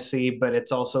fantasy, but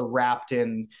it's also wrapped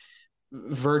in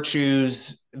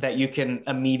virtues that you can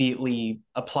immediately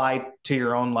apply to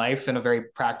your own life in a very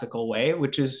practical way,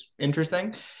 which is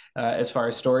interesting as far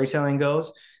as storytelling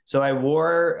goes. So I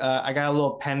got a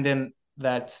little pendant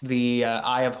that's the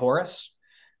Eye of Horus.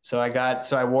 So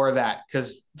I wore that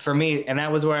because for me, and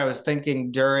that was what I was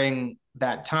thinking during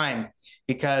that time,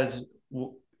 because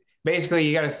basically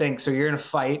you got to think. So you're in a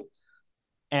fight,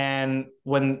 and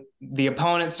when the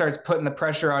opponent starts putting the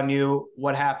pressure on you,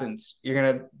 what happens? You're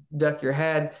going to duck your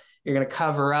head, you're going to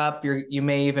cover up, you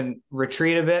may even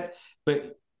retreat a bit,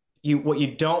 but what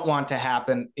you don't want to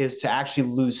happen is to actually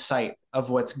lose sight of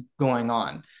what's going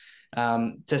on.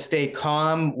 To stay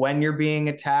calm when you're being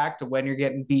attacked, when you're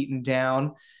getting beaten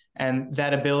down, and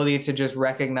that ability to just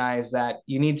recognize that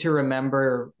you need to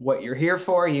remember what you're here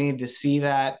for. You need to see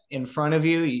that in front of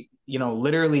you. You know,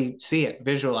 literally see it,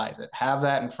 visualize it, have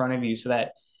that in front of you so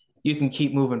that you can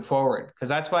keep moving forward. Because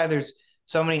that's why there's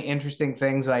so many interesting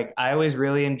things. Like I always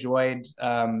really enjoyed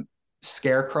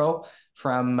Scarecrow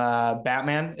from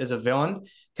Batman as a villain,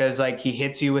 because like he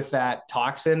hits you with that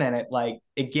toxin and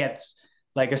it gets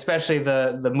like, especially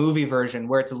the movie version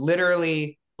where it's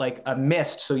literally like a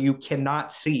mist, so you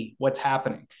cannot see what's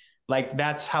happening. Like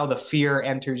that's how the fear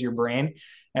enters your brain.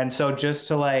 And so just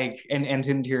to like and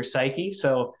into your psyche.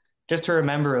 So just to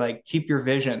remember, like, keep your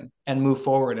vision and move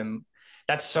forward. And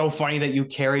that's so funny that you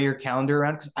carry your calendar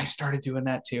around, because I started doing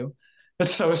that too.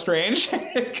 That's so strange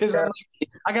because I'm like,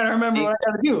 I gotta remember what I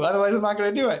gotta do, otherwise I'm not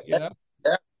gonna do it. You know?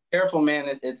 Yeah, careful,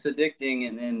 man. It's addicting,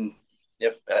 and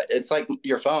if it's like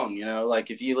your phone,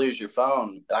 like if you lose your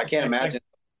phone, I can't imagine.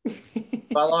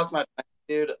 If I lost my phone,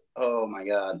 dude, oh my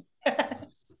god.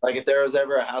 Like if there was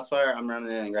ever a house fire, I'm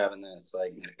running in and grabbing this,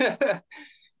 like,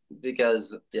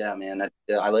 because yeah, man,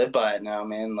 I live by it now,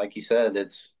 man. Like you said,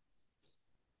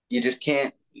 you just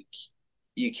can't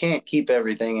keep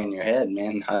everything in your head,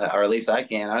 man. Or at least I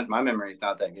can. My memory's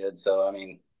not that good, so I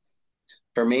mean,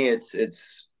 for me,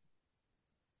 it's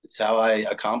how I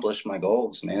accomplish my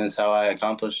goals, man. It's how I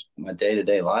accomplish my day to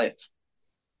day life.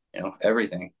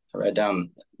 Everything. I write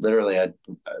down literally.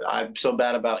 I'm so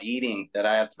bad about eating that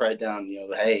I have to write down.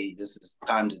 Hey, this is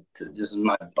time this is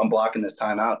I'm blocking this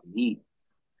time out to eat.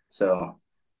 So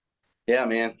yeah,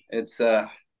 man, it's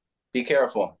be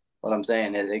careful. What I'm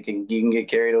saying is, you can get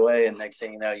carried away, and next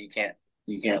thing you know, you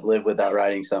can't live without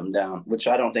writing something down, which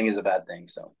I don't think is a bad thing.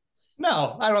 So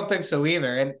No, I don't think so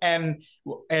either. And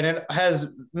it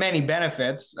has many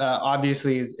benefits.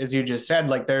 Obviously, as you just said,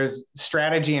 like there's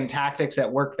strategy and tactics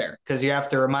at work there, because you have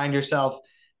to remind yourself,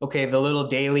 okay, the little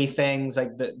daily things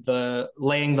like the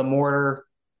laying the mortar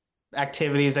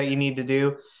activities that you need to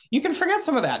do. You can forget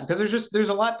some of that because there's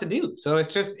a lot to do. So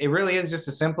it really is just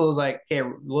as simple as like, okay,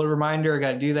 a little reminder, I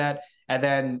got to do that, and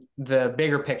then the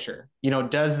bigger picture.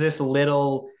 Does this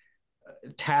little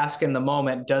task in the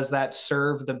moment, does that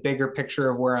serve the bigger picture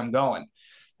of where I'm going?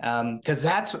 Because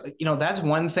that's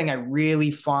one thing I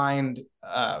really find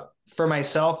for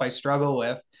myself I struggle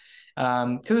with,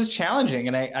 because it's challenging,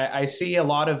 and I see a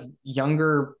lot of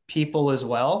younger people as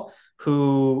well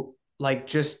who like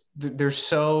just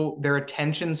their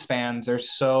attention spans are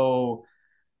so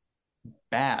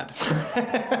bad.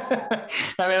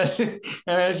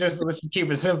 It's just, let's just keep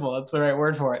it simple. It's the right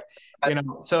word for it.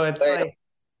 So it's like,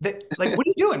 what are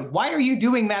you doing? Why are you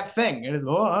doing that thing? It is,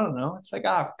 oh, I don't know. It's like,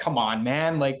 oh, come on,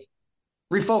 man. Like,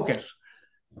 refocus.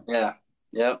 yeah,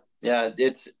 yeah.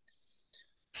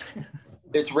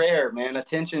 It's rare, man.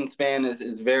 Attention span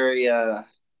is very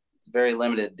it's very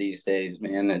limited these days,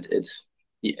 man. It's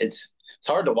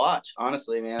hard to watch,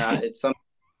 honestly, man. It's something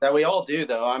that we all do,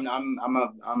 though. I've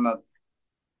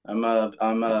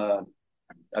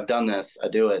done this. I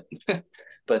do it.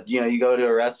 But you go to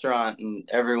a restaurant and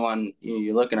everyone,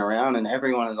 you're looking around and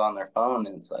everyone is on their phone,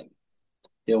 and it's like,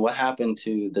 what happened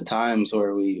to the times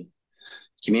where we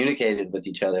communicated with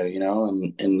each other,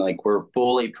 and like we're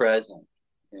fully present,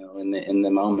 in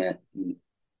the moment.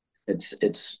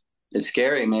 It's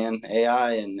scary, man.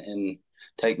 AI and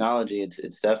technology,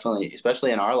 it's definitely,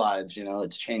 especially in our lives,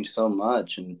 it's changed so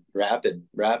much, and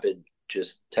rapid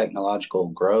just technological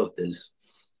growth is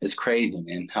crazy,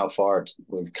 man, how far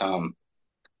we've come.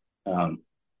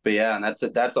 But yeah, and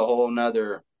that's a whole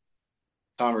nother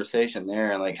conversation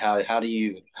there. Like how do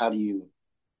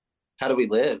we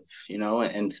live,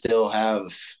 and still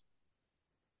have,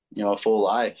 a full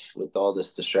life with all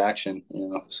this distraction,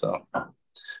 so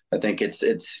I think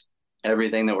it's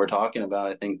everything that we're talking about.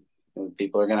 I think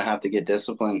people are going to have to get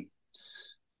disciplined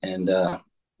and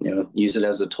use it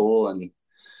as a tool and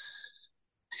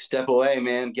step away,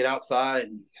 man. Get outside,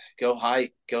 go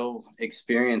hike, go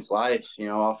experience life,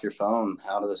 off your phone,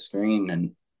 out of the screen,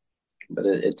 and but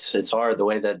it's hard the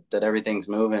way that everything's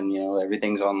moving. You know,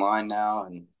 everything's online now,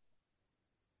 and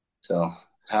so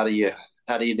how do you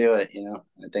how do you do it? You know,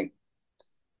 I think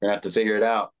we're gonna have to figure it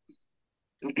out.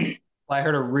 I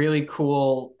heard a really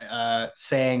cool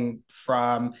saying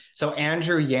from, so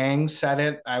Andrew Yang said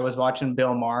it. I was watching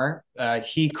Bill Maher.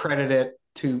 He credited it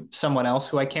to someone else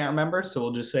who I can't remember. So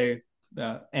we'll just say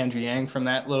Andrew Yang from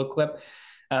that little clip.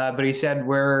 But he said,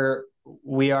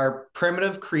 we are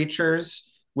primitive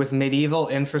creatures with medieval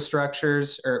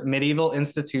infrastructures or medieval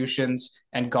institutions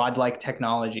and godlike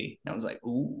technology. And I was like,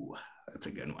 ooh, that's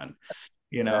a good one.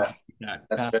 You know, Yeah, yeah.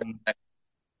 that's very,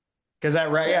 Because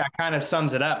that, right, yeah, yeah, kind of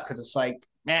sums it up. Because it's like,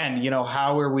 man,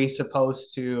 how are we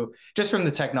supposed to, just from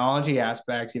the technology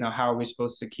aspect, how are we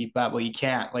supposed to keep up? Well, you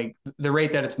can't. Like the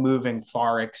rate that it's moving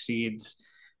far exceeds,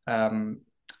 um,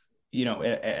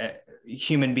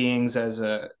 human beings as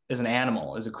an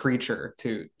animal, as a creature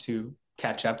to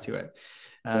catch up to it.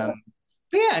 yeah,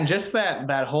 Yeah, and just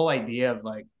that whole idea of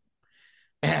like,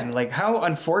 man, like how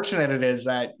unfortunate it is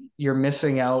that you're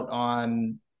missing out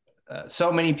on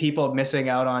so many people missing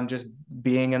out on just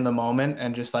being in the moment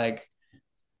and just like,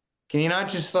 can you not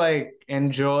just like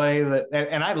enjoy the,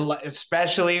 and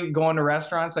especially going to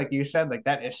restaurants, like you said, like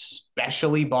that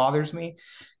especially bothers me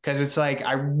because it's like,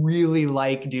 I really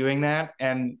like doing that.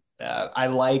 And I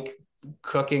like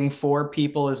cooking for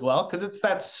people as well because it's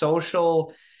that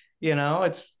social,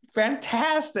 it's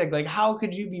fantastic. Like, how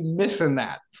could you be missing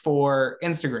that for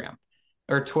Instagram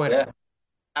or yeah. Twitter?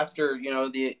 After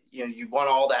you want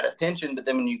all that attention, but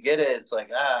then when you get it, it's like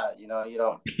you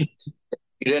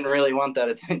didn't really want that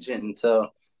attention. So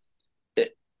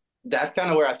it, that's kind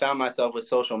of where I found myself with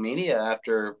social media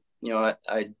after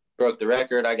I broke the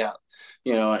record. I got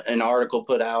an article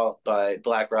put out by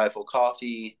Black Rifle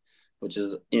Coffee, which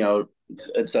is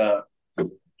it's a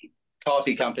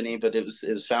coffee company, but it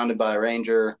was founded by a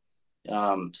Ranger.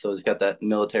 So it's got that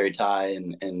military tie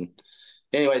and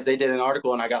anyways, they did an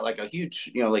article and I got like a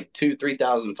huge, like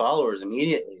 2,000-3,000 followers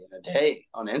immediately in a day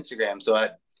on Instagram. So I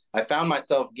found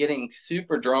myself getting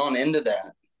super drawn into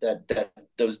that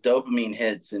those dopamine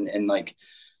hits and like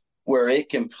where it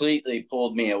completely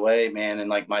pulled me away, man. And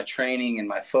like my training and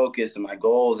my focus and my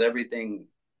goals, everything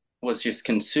was just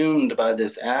consumed by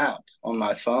this app on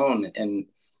my phone. And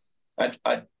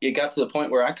it got to the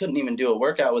point where I couldn't even do a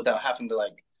workout without having to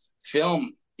like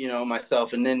film,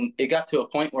 myself. And then it got to a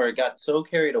point where it got so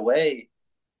carried away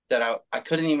that I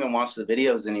couldn't even watch the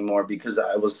videos anymore because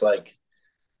I was like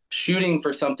shooting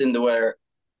for something to where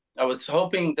I was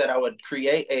hoping that I would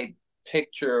create a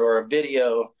picture or a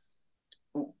video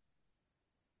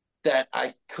that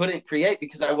I couldn't create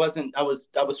because I was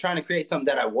trying to create something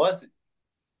that I wasn't.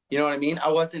 You know what I mean? I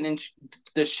wasn't in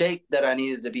the shape that I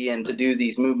needed to be in to do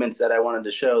these movements that I wanted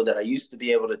to show that I used to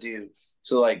be able to do.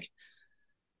 So like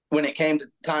when it came to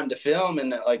time to film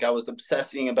and like I was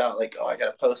obsessing about like, oh, I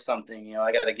got to post something,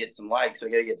 I got to get some likes, I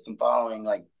got to get some following.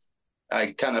 Like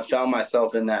I kind of found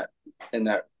myself in that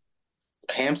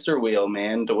hamster wheel,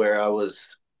 man, to where I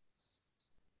was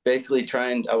basically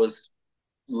I was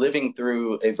living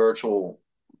through a virtual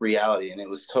reality and it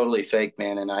was totally fake,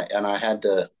 man. And I had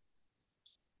to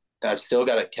I've still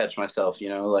got to catch myself,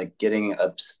 like getting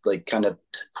up, like kind of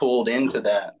pulled into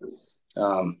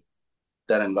um,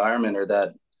 that environment or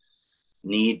that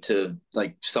need to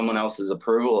like someone else's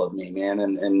approval of me, man.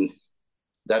 And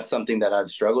that's something that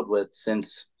I've struggled with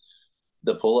since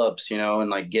the pull-ups, and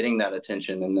like getting that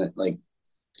attention and that like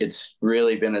it's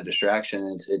really been a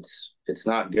distraction. It's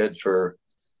not good for.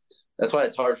 That's why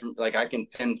it's hard for like I can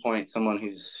pinpoint someone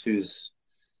who's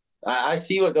I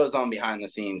see what goes on behind the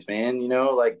scenes, man.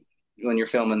 Like when you're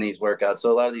filming these workouts.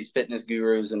 So a lot of these fitness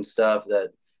gurus and stuff that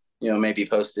may be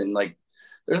posting like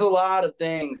there's a lot of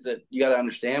things that you got to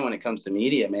understand when it comes to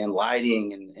media, man.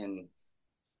 Lighting and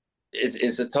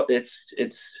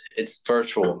it's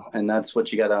virtual, and that's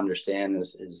what you got to understand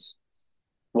is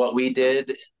what we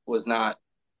did was not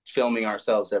filming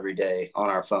ourselves every day on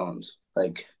our phones.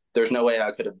 Like there's no way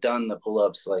I could have done the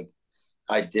pull-ups like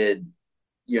I did.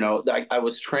 I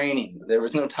was training. There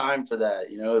was no time for that.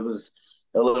 It was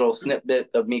a little snippet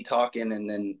of me talking, and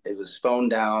then it was phone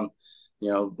down.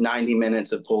 90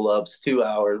 minutes of pull-ups, 2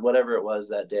 hours, whatever it was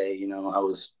that day. I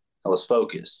was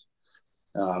focused,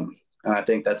 and I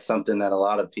think that's something that a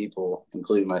lot of people,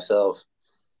 including myself,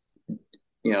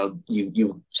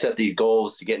 you set these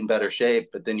goals to get in better shape,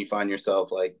 but then you find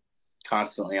yourself like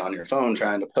constantly on your phone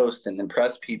trying to post and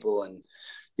impress people, and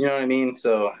you know what I mean.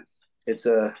 So it's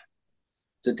a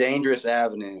dangerous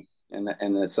avenue, and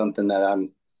it's something that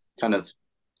I'm kind of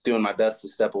doing my best to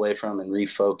step away from and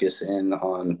refocus in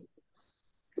on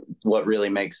what really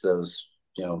makes those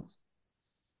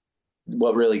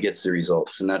what really gets the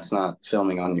results. And that's not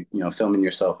filming on, filming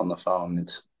yourself on the phone.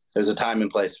 There's a time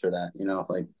and place for that,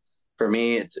 like for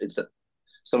me,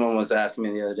 someone was asking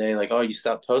me the other day, like, oh, you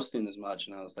stopped posting as much.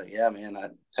 And I was like, yeah, man, I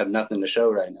have nothing to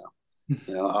show right now.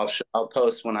 I'll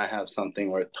post when I have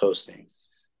something worth posting,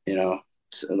 so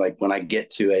like when I get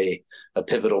to a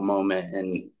pivotal moment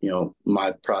and,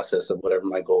 my process of whatever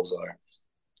my goals are,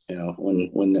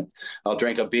 I'll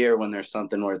drink a beer when there's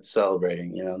something worth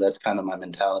celebrating, that's kind of my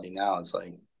mentality now. It's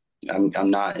like,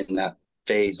 I'm not in that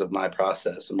phase of my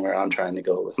process and where I'm trying to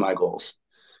go with my goals,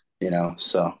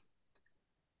 so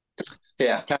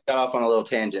yeah, kind of got off on a little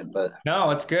tangent, but No,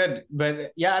 it's good.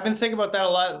 But yeah, I've been thinking about that a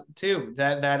lot too.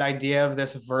 That idea of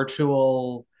this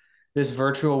virtual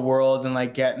world and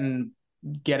like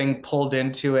getting pulled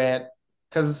into it.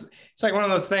 Cause it's like one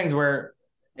of those things where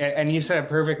and you said it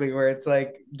perfectly, where it's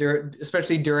like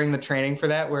especially during the training for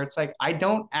that, where it's like I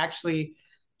don't actually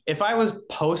if I was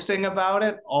posting about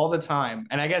it all the time,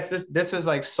 and I guess this is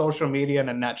like social media in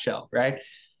a nutshell, right?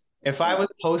 If I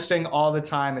was posting all the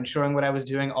time and showing what I was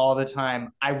doing all the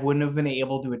time, I wouldn't have been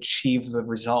able to achieve the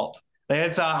result. Like,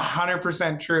 it's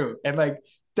 100% true. And like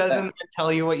doesn't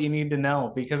tell you what you need to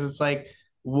know, because it's like,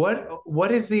 what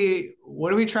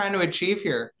are we trying to achieve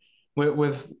here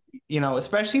with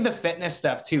especially the fitness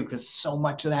stuff too, because so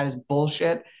much of that is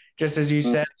bullshit. Just as you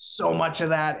said, so much of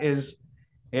that is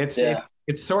yeah,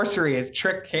 it's sorcery, it's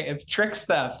trick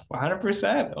stuff.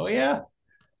 100%. Oh yeah.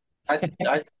 I,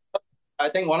 I I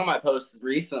think one of my posts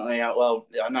recently, well,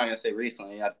 I'm not gonna say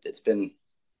recently. It's been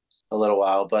a little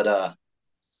while, but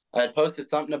I had posted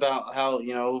something about how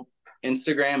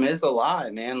Instagram is a lie,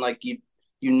 man. Like you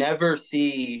never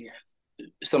see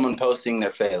someone posting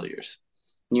their failures.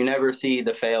 You never see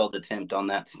the failed attempt on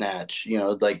that snatch,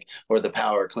 like or the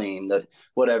power clean, the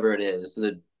whatever it is,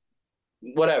 the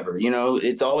whatever.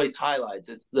 It's always highlights.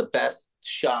 It's the best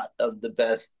shot of the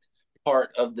best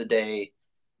part of the day.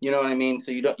 You know what I mean?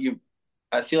 So you don't you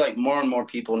I feel like more and more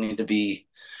people need to be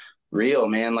real,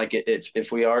 man. Like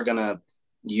if we are gonna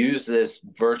use this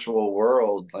virtual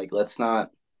world, like let's not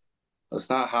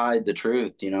hide the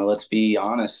truth. Let's be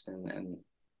honest and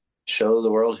show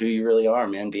the world who you really are,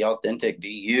 man. Be authentic, be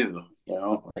you.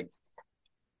 Like,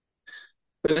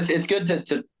 but it's good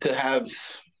to have,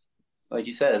 like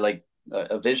you said, like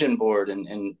a vision board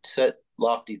and set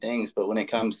lofty things. But when it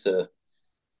comes to,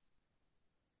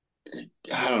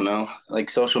 I don't know, like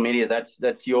social media,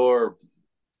 that's your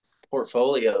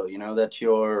portfolio. That's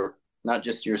your not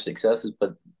just your successes,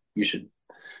 but you should.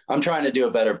 I'm trying to do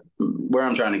a better. Where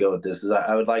I'm trying to go with this is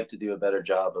I would like to do a better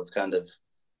job of kind of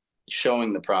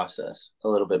showing the process a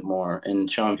little bit more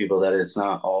and showing people that it's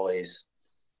not always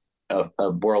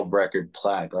a world record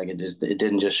plaque. Like it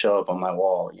didn't just show up on my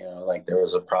wall. Like there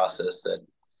was a process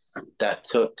that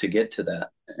took to get to that,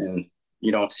 and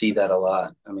you don't see that a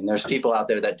lot. I mean, there's people out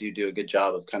there that do a good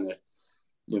job of kind of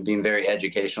being very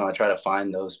educational. I try to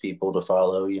find those people to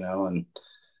follow, and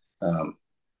um,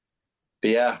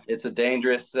 but yeah, it's a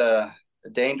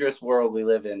dangerous world we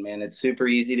live in, man. It's super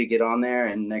easy to get on there,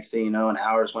 and next thing you know, an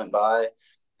hour's went by,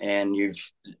 and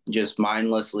you've just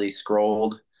mindlessly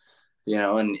scrolled,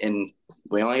 and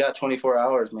we only got 24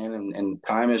 hours, man, and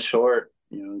time is short.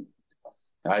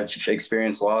 I've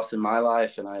experienced loss in my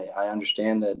life, and I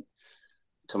understand that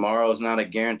tomorrow is not a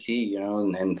guarantee,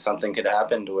 and something could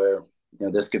happen to where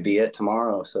this could be it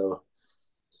tomorrow. So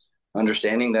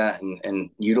understanding that and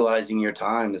utilizing your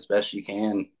time as best you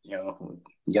can.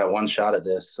 You got one shot at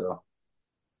this, so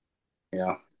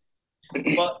yeah.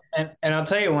 Well, and I'll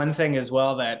tell you one thing as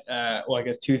well that I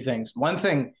guess two things. One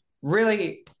thing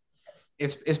really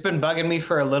it's been bugging me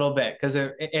for a little bit because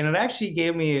it actually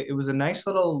gave me it was a nice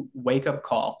little wake up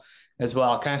call as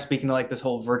well, kind of speaking to like this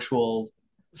whole virtual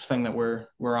thing that we're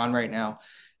on right now.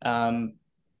 Um,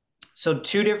 so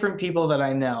two different people that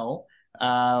I know,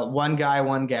 one guy,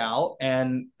 one gal,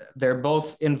 and they're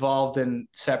both involved in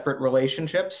separate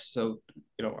relationships. So,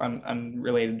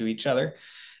 unrelated to each other.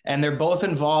 And they're both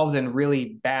involved in really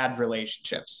bad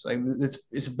relationships. Like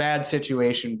it's a bad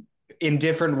situation in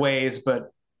different ways,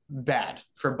 but bad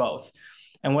for both.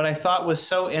 And what I thought was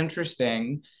so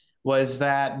interesting was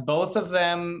that both of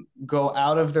them go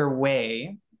out of their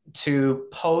way to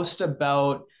post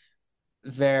about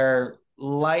their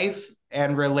life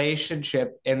and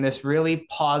relationship in this really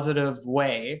positive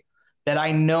way that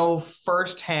I know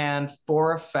firsthand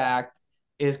for a fact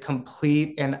is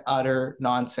complete and utter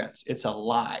nonsense. It's a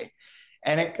lie.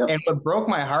 Yep. And what broke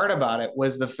my heart about it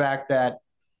was the fact that,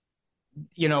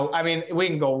 I mean, we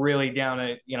can go really down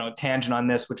a, tangent on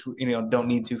this, which, don't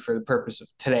need to for the purpose of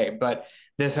today, but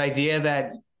this idea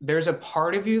that there's a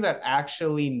part of you that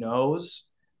actually knows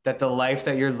that the life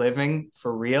that you're living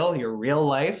for real, your real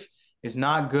life, is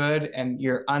not good and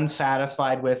you're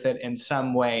unsatisfied with it in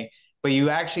some way, but you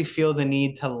actually feel the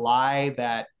need to lie,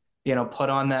 that, put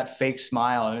on that fake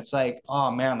smile. And it's like, oh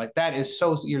man, like that is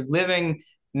so, you're living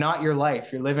not your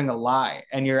life, you're living a lie,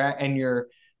 and you're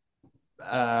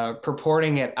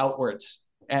purporting it outwards.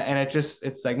 And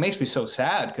it's like makes me so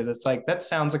sad, because it's like that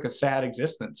sounds like a sad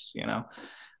existence.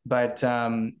 But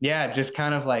yeah, just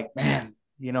kind of like, man,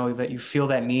 that you feel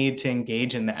that need to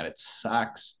engage in that. It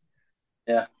sucks.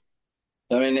 Yeah.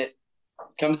 I mean, it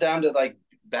comes down to like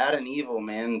bad and evil,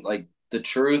 man. Like the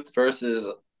truth versus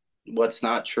what's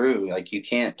not true. Like you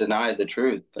can't deny the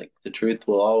truth. Like the truth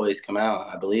will always come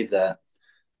out. I believe that.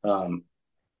 Um,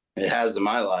 it has in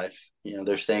my life.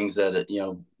 There's things that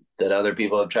that other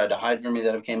people have tried to hide from me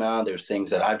that have came out. There's things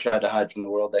that I've tried to hide from the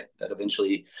world that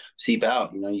eventually seep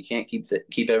out. You can't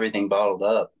keep everything bottled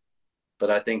up.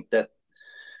 But I think that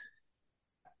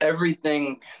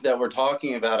everything that we're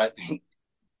talking about, I think,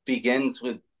 begins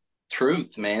with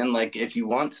truth, man. Like if you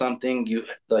want something, you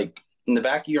like in the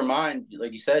back of your mind,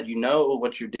 like you said,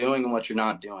 what you're doing and what you're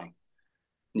not doing.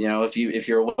 If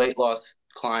you're a weight loss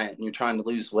client and you're trying to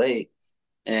lose weight,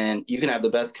 and you can have the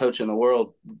best coach in the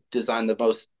world design the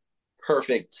most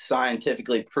perfect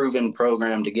scientifically proven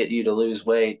program to get you to lose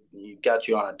weight, you got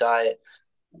you on a diet,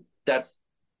 that's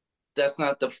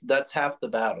half the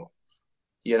battle.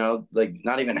 Like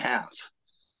not even half.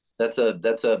 That's a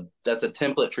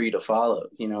template for you to follow.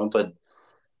 But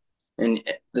and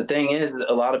the thing is,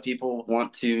 a lot of people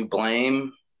want to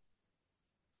blame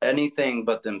anything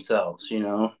but themselves,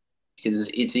 because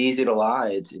it's easy to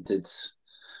lie. It's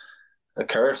a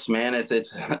curse, man.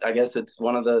 It's I guess it's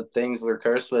one of the things we're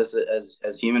cursed with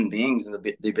as human beings,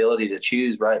 the ability to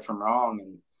choose right from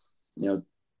wrong. And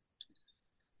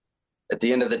at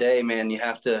the end of the day, man, you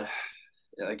have to,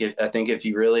 like, I think if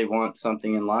you really want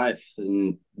something in life,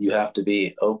 then you have to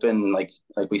be open, like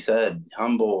we said,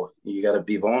 humble. You got to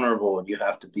be vulnerable. You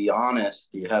have to be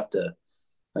honest. You have to,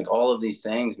 like, all of these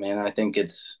things, man. I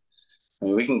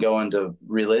mean, we can go into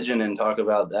religion and talk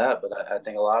about that, but I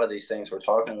think a lot of these things we're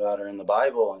talking about are in the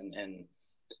Bible, and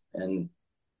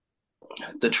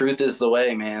the truth is the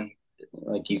way, man.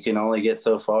 Like you can only get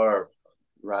so far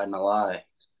riding a lie,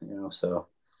 so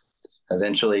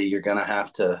eventually you're gonna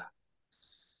have to,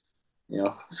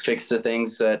 fix the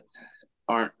things that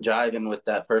aren't jiving with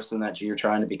that person that you're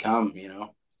trying to become.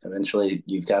 Eventually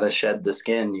you've got to shed the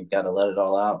skin. You've got to let it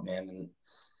all out, man. And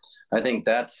I think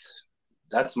that's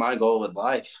my goal with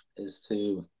life, is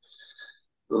to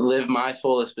live my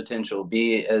fullest potential,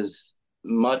 be as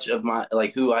much of my,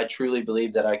 like, who I truly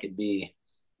believe that I could be,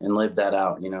 and live that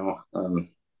out.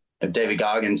 David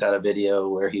Goggins had a video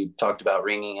where he talked about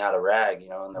wringing out a rag,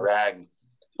 and the rag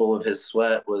full of his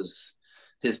sweat was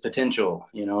his potential,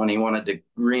 and he wanted to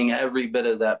wring every bit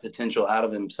of that potential out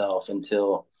of himself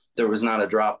until there was not a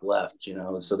drop left,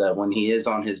 so that when he is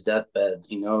on his deathbed,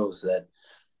 he knows that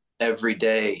every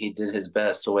day he did his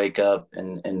best to wake up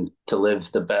and to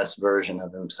live the best version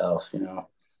of himself, and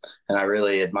I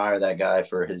really admire that guy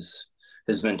for his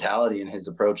mentality and his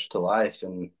approach to life.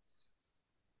 And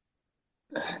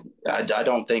I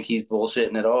don't think he's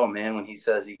bullshitting at all, man, when he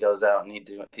says he goes out and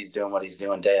he's doing what he's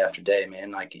doing day after day, man.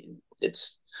 Like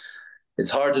it's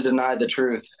hard to deny the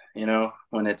truth,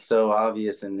 when it's so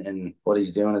obvious, and what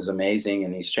he's doing is amazing,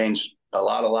 and he's changed a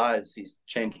lot of lives. He's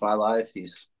changed my life.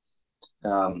 He's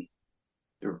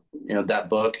that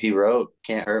book he wrote,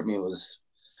 Can't Hurt Me, was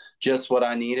just what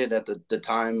I needed at the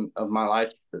time of my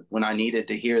life when I needed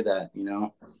to hear that,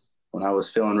 when I was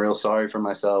feeling real sorry for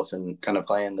myself and kind of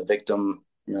playing the victim.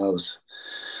 I was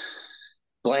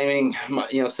blaming my,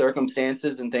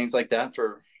 circumstances and things like that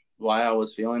for why I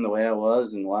was feeling the way I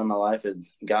was and why my life had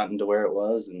gotten to where it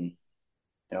was. And,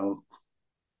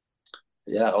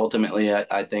 yeah, ultimately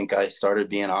I think I started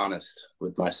being honest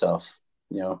with myself,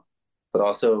 but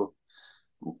also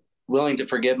willing to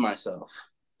forgive myself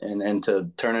and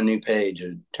to turn a new page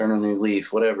or turn a new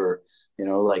leaf, whatever,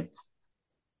 like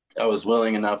I was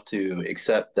willing enough to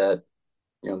accept that,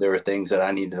 there were things that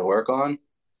I needed to work on,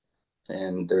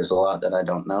 and there's a lot that I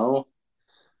don't know,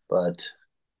 but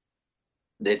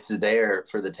it's there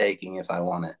for the taking if I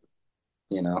want it,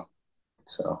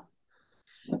 so.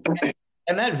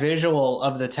 And that visual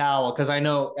of the towel, because I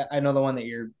know the one that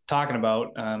you're talking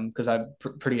about, because I'm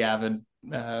pretty avid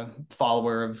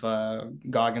follower of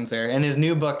Goggins there, and his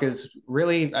new book is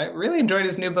I really enjoyed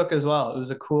his new book as well. It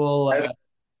was a cool.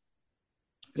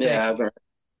 Yeah,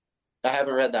 I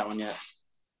haven't read that one yet.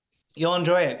 You'll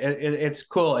enjoy it. It's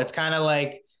cool. It's kind of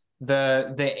like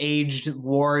the aged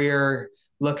warrior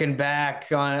looking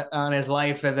back on his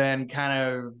life and then kind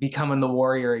of becoming the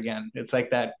warrior again. It's like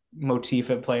that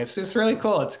motif at play. It's really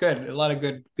cool. It's good. A lot of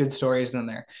good stories in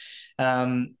there.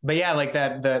 But yeah, like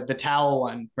that the towel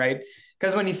one, right?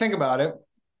 Because when you think about it,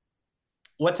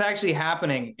 what's actually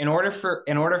happening in order for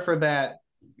that,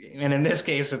 and in this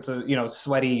case it's a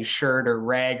sweaty shirt or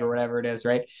rag or whatever it is,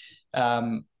 right?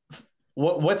 um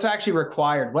what's actually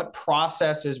required, what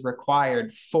process is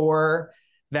required for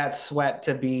that sweat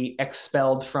to be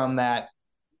expelled from that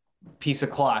piece of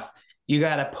cloth? You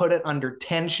got to put it under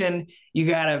tension, you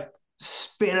got to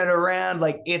spin it around,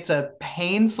 like it's a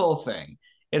painful thing.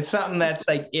 It's something that's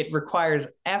like, it requires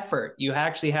effort. You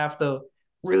actually have to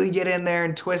really get in there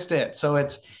and twist it. So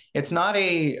it's not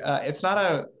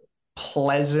a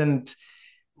pleasant,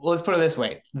 well, let's put it this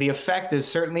way. The effect is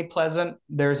certainly pleasant.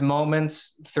 There's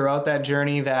moments throughout that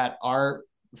journey that are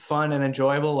fun and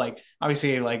enjoyable. Like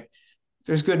obviously, like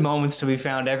there's good moments to be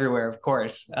found everywhere, of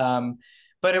course.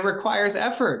 But it requires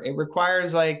effort. It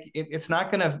requires like it's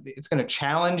gonna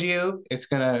challenge you. It's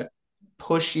gonna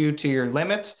push you to your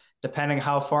limits, depending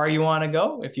how far you want to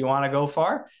go. If you want to go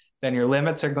far, then your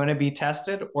limits are going to be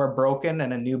tested or broken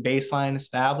and a new baseline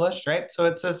established, right? So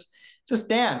it's just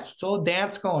dance. It's a little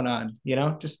dance going on,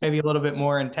 just maybe a little bit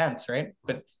more intense, right?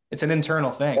 But it's an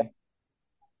internal thing.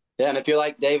 Yeah, and if you're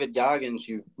like David Goggins,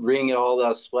 you wring all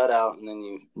the sweat out and then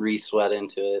you re-sweat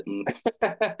into it, and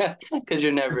because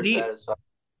you're never Deep. satisfied.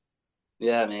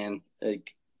 Yeah, man.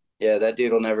 Like, yeah, that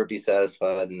dude will never be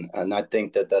satisfied, and I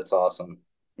think that that's awesome.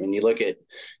 When you look at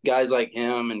guys like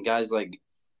him and guys like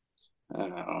I don't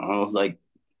know, like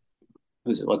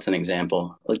what's an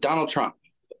example? Like Donald Trump,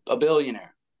 a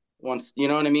billionaire. Once, you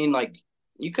know what I mean? Like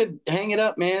you could hang it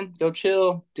up, man. Go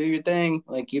chill, do your thing.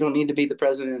 Like you don't need to be the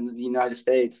president of the United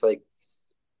States. Like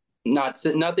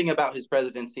nothing about his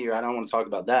presidency, or I don't want to talk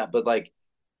about that. But like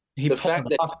He the pulled fact it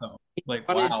that off though. he Like,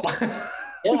 wanted wow. to,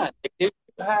 yeah, like, if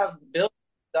you have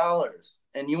 $billions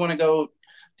and you want to go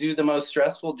do the most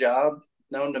stressful job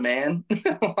known to man,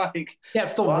 like Yeah,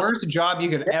 it's the well, worst job you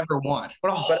could ever want. What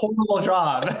a but horrible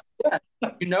job. yeah,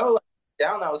 like,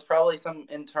 down that was probably some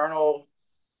internal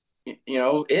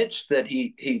itch that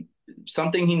he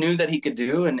something he knew that he could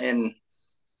do, and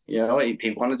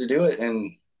he wanted to do it.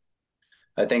 And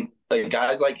I think like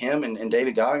guys like him and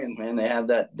David Goggins, man, they have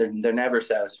that, they're never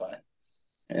satisfied,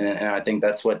 and I think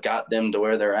that's what got them to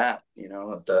where they're at,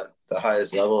 at the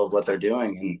highest level of what they're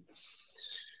doing. And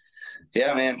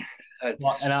yeah, man, Well,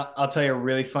 it's and I'll tell you a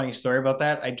really funny story about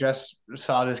that. I just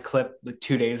saw this clip like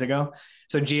 2 days ago.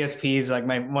 So GSP is like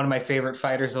one of my favorite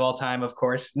fighters of all time, of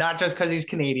course, not just because he's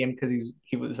Canadian, because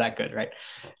he was that good, right?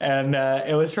 And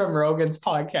it was from Rogan's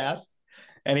podcast,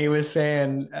 and he was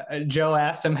saying, Joe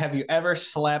asked him, "Have you ever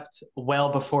slept well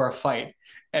before a fight?"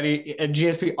 And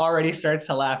GSP already starts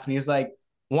to laugh, and he's like,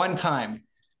 "One time,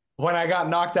 when I got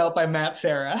knocked out by Matt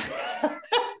Serra."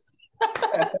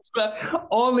 That's the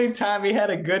only time he had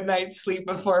a good night's sleep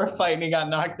before a fight and he got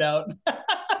knocked out.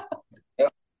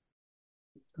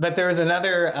 But there was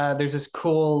there's this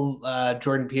cool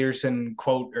Jordan Peterson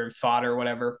quote or thought or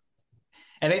whatever.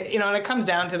 And it comes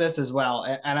down to this as well.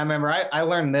 And I remember I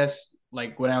learned this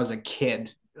like when I was a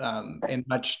kid, in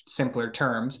much simpler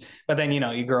terms. But then,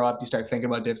 you grow up, you start thinking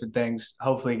about different things.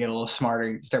 Hopefully you get a little smarter,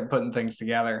 you start putting things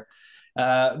together.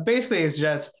 Basically, it's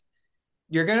just,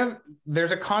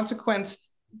 there's a consequence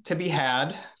to be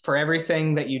had for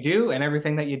everything that you do and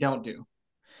everything that you don't do.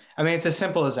 I mean, it's as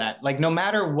simple as that. Like, no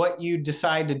matter what you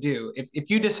decide to do, if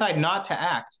you decide not to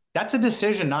act, that's a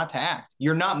decision not to act.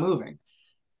 You're not moving.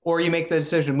 Or you make the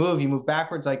decision to move, you move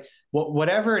backwards. Like,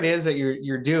 whatever it is that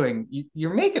you're doing,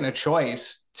 you're making a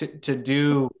choice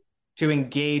to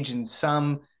engage in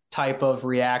some type of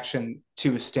reaction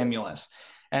to a stimulus.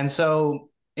 And so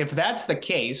if that's the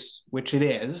case, which it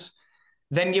is,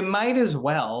 then you might as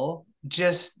well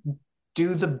just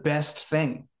do the best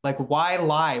thing. Like, why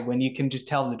lie when you can just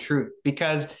tell the truth?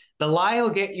 Because the lie will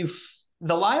get you.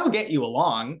 The lie will get you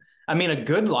along. I mean, a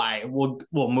good lie will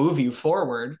move you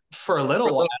forward for a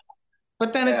little while,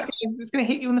 but then it's going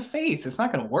to hit you in the face. It's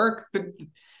not going to work.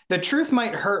 The truth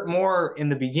might hurt more in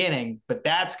the beginning, but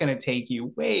that's going to take you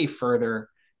way further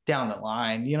down the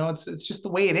line. It's just the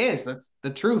way it is. That's the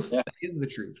truth. yeah. That is the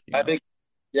truth. I think,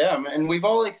 yeah, and we've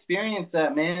all experienced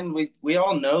that, man. We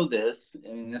all know this.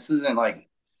 I mean, this isn't like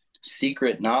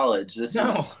secret knowledge.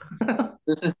 No.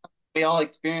 This is we all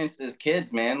experienced as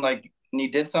kids, man. Like when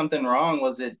you did something wrong,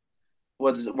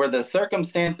 were the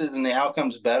circumstances and the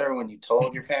outcomes better when you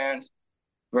told your parents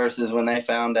versus when they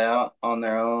found out on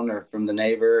their own, or from the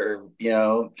neighbor,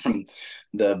 or from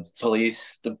the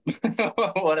police,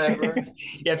 whatever.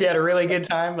 Yeah, if you had a really good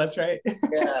time, that's right.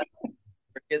 Yeah.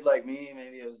 kid like me,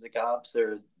 maybe it was the cops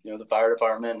or the fire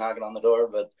department knocking on the door.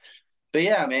 But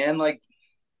yeah, man, like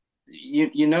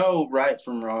you know right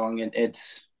from wrong, and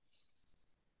it's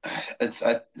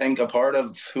I think a part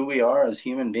of who we are as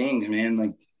human beings, man.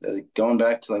 Like going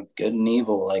back to like good and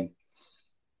evil, like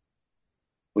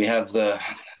we have the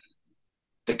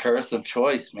curse of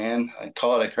choice, man. I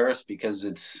call it a curse because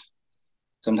it's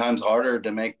sometimes harder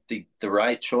to make the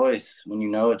right choice when you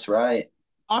know it's right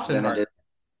Often than it hard. is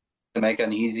to make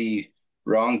an easy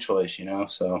wrong choice.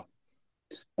 So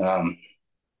um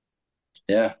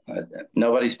yeah,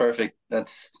 nobody's perfect.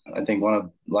 That's I think one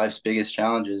of life's biggest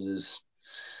challenges is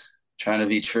trying to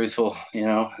be truthful,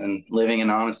 and living an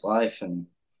honest life. And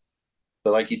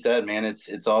but like you said, man,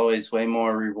 it's always way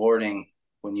more rewarding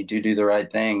when you do the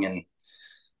right thing. And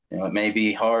it may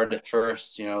be hard at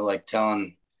first, like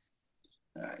telling,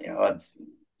 I've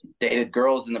dated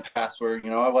girls in the past where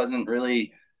I wasn't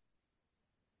really.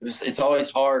 It's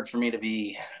always hard for me to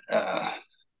be. I'm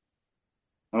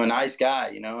a nice guy,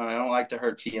 and I don't like to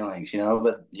hurt feelings,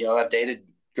 But I've dated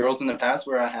girls in the past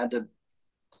where I had to.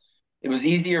 It was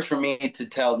easier for me to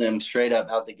tell them straight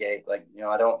up out the gate, like,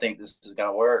 I don't think this is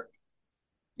gonna work,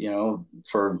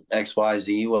 for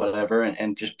XYZ, whatever,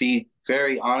 and just be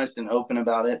very honest and open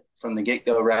about it from the get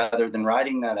go, rather than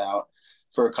writing that out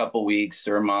for a couple weeks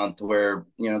or a month, where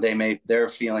their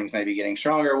feelings may be getting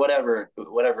stronger, whatever.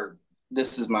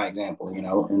 This is my example,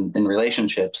 in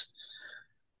relationships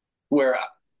where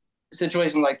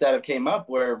situations like that have came up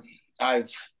where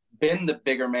I've been the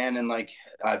bigger man and like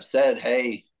I've said,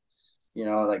 hey,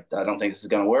 like I don't think this is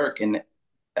gonna work. And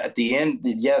at the end,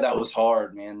 yeah, that was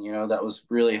hard, man. That was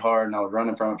really hard, and I was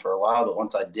running from it for a while. But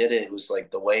once I did it, it was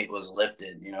like the weight was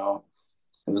lifted. It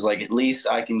was like at least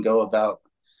I can go about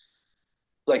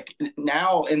like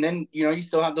now and then. You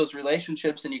still have those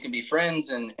relationships, and you can be friends,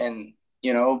 and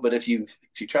But if you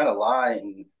try to lie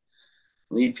and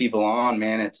lead people on,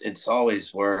 man, it's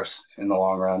always worse in the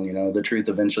long run. The truth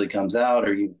eventually comes out,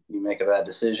 or you make a bad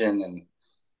decision, and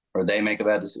or they make a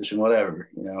bad decision, whatever.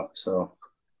 So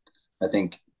I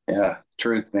think, yeah,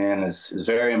 truth, man, is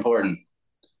very important,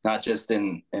 not just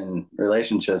in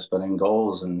relationships, but in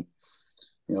goals and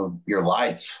your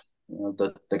life.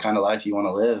 The kind of life you want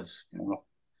to live. You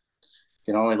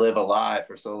can only live a lie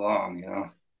for so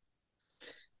long.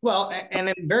 Well, and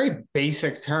in very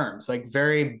basic terms, like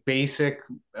very basic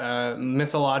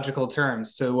mythological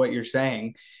terms to what you're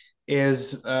saying,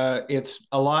 is it's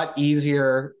a lot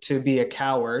easier to be a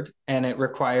coward and it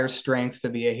requires strength to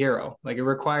be a hero. Like it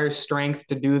requires strength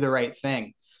to do the right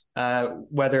thing,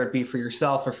 whether it be for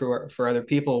yourself or for other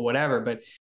people, whatever, but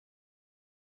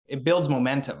it builds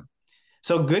momentum.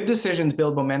 So good decisions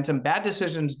build momentum. Bad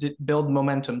decisions build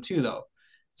momentum too, though.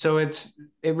 So it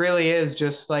really is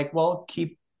just like, well,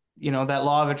 keep that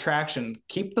law of attraction,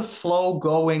 keep the flow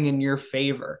going in your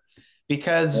favor, Yeah,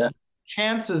 because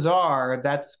chances are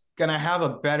that's gonna have a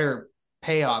better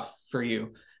payoff for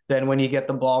you than when you get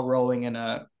the ball rolling in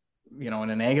a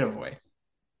negative way.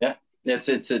 yeah.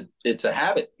 It's a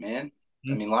habit, man. I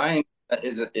Mm-hmm. mean, lying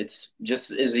it's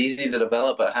just as easy to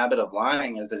develop a habit of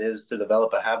lying as it is to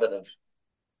develop a habit of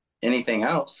anything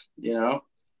else.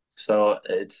 So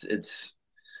it's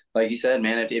like you said,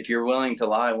 man, if you're willing to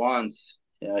lie once,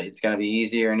 it's going to be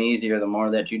easier and easier the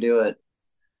more that you do it.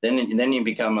 Then you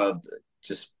become a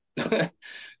just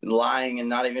lying and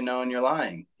not even knowing you're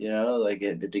lying. Like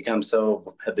it becomes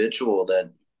so habitual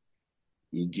that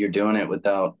you're doing it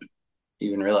without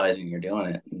even realizing you're doing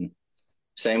it. And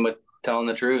same with telling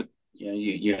the truth.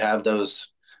 You have those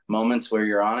moments where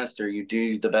you're honest or you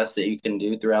do the best that you can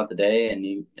do throughout the day, and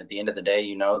you at the end of the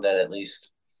day, that at least,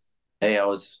 hey, I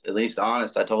was at least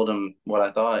honest. I told him what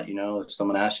I thought. If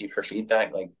someone asks you for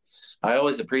feedback, like I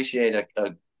always appreciate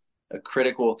a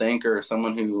critical thinker,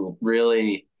 someone who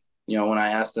really, when I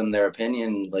ask them their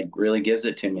opinion, like really gives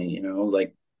it to me,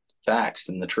 like facts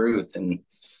and the truth. And,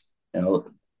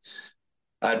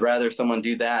 I'd rather someone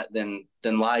do that than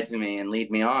lie to me and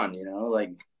lead me on,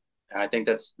 like I think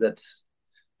that's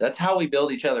how we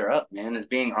build each other up, man, is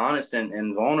being honest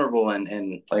and vulnerable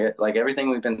and like everything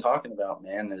we've been talking about,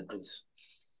 man,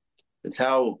 it's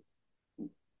how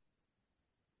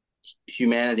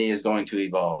humanity is going to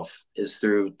evolve, is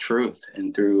through truth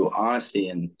and through honesty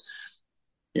and,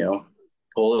 you know,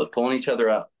 pulling each other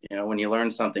up. When you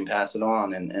learn something, pass it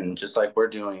on. And just like we're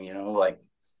doing, like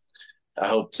I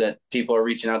hope that people are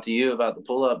reaching out to you about the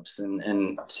pull-ups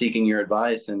and seeking your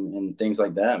advice and things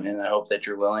like that, man. I hope that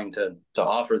you're willing to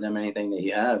offer them anything that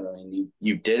you have. I mean,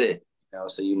 you did it,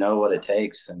 so you know what it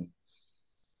takes. And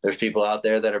there's people out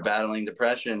there that are battling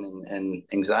depression and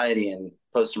anxiety and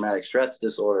post-traumatic stress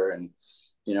disorder. And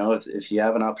You know, if you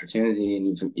have an opportunity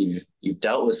and you've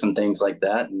dealt with some things like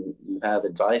that and you have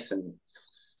advice and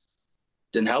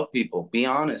then help people, be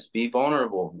honest, be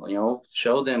vulnerable, you know,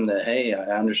 show them that, hey,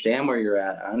 I understand where you're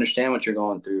at. I understand what you're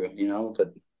going through, you know,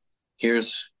 but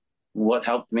here's what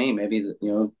helped me. Maybe, you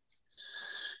know,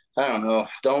 I don't know.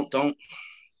 Don't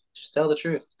just tell the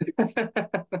truth.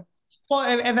 Well,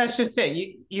 and that's just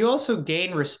it. You also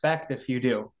gain respect if you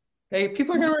do. Hey,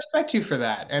 people are going to respect you for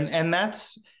that, and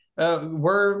that's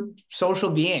we're social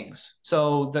beings,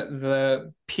 so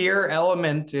the peer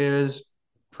element is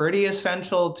pretty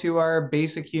essential to our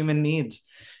basic human needs.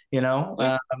 You know,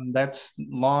 Yeah. that's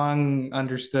long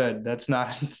understood. That's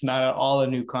not it's not at all a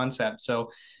new concept. So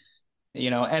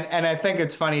and I think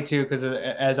it's funny too because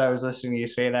as I was listening to you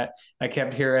say that, I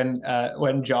kept hearing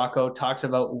when Jocko talks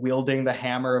about wielding the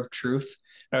hammer of truth.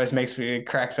 It always makes me, it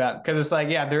cracks up because it's like,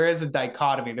 yeah, there is a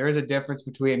dichotomy. There is a difference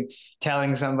between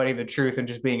telling somebody the truth and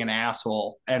just being an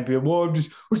asshole and be, well, I'm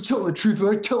just telling the truth,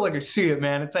 man. I tell like I see it,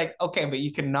 man. It's like, okay, but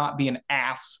you cannot be an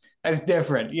ass. That's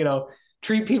different.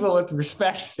 Treat people with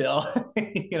respect still.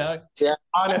 Yeah. That's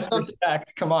Honest something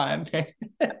respect. Come on.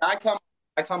 I come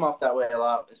I come off that way a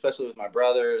lot, especially with my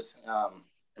brothers.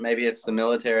 Maybe it's the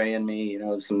military in me, you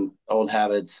know, some old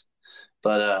habits.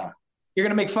 But You're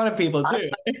gonna make fun of people I, too.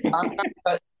 I'm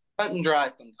cut and dry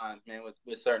sometimes, man,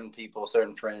 with certain people,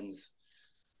 certain friends.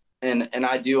 And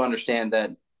I do understand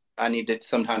that I need to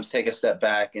sometimes take a step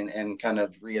back and kind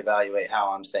of reevaluate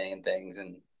how I'm saying things.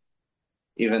 And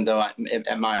even though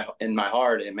in my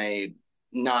heart it may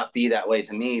not be that way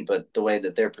to me, but the way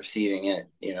that they're perceiving it,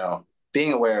 you know,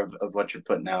 being aware of what you're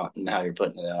putting out and how you're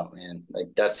putting it out, man, like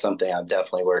that's something I'm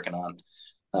definitely working on.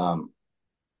 Um,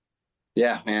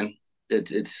 yeah, man,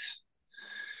 it's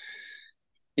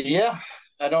yeah.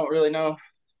 I don't really know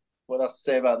what else to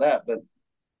say about that, but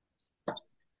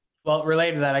Well,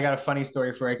 related to that, I got a funny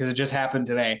story for you because it just happened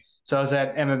today. So I was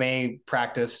at MMA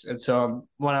practice, and so I'm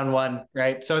one on one,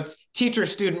 right? So it's teacher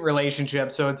student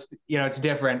relationship, so it's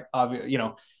different.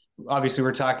 Obviously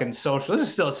we're talking social. This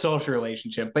is still a social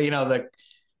relationship, but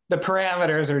the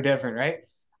parameters are different, right?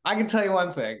 I can tell you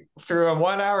one thing: through a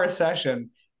 1 hour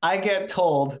session, I get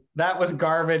told that was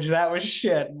garbage, that was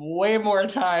shit, way more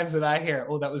times than I hear.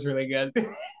 Oh, that was really good.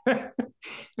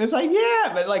 It's like,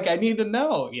 yeah, but like I need to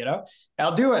know.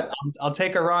 I'll do it. I'll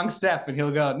take a wrong step and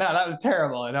he'll go, no, that was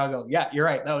terrible. And I'll go, yeah, you're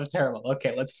right. That was terrible.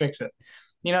 Okay, let's fix it.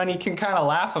 And you can kind of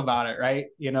laugh about it, right?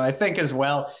 I think as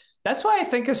well, that's why I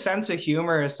think a sense of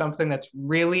humor is something that's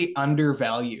really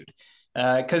undervalued.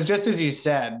 Because just as you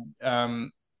said,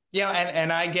 and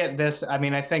I get this. I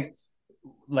mean, I think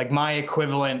like my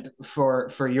equivalent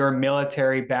for your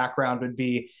military background would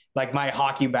be like my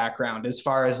hockey background as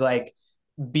far as like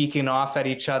beaking off at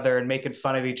each other and making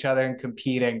fun of each other and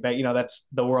competing. That's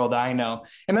the world I know.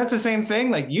 And that's the same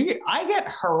thing. Like I get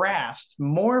harassed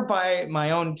more by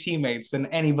my own teammates than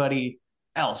anybody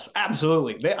else.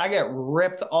 Absolutely. I get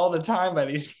ripped all the time by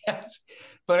these guys,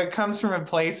 but it comes from a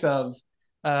place of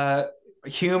uh,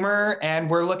 humor, and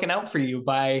we're looking out for you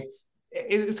by,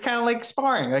 it's kind of like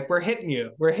sparring. Like we're hitting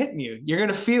you. You're going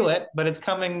to feel it, but it's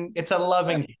coming. It's a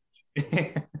loving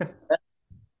hit.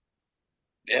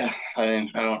 yeah, I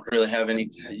mean, I don't really have any.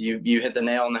 You hit the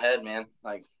nail on the head, man.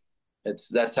 Like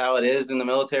that's how it is in the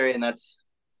military, and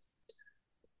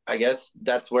I guess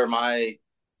that's where I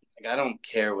don't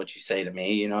care what you say to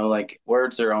me, you know, like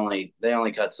words they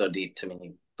only cut so deep to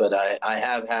me. But I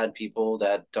have had people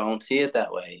that don't see it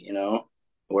that way, you know.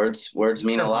 Words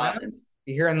mean a lot. And Violence?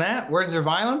 You hearing that? Words are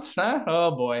violence? Huh?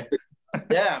 Oh boy.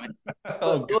 yeah, I mean,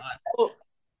 Oh god.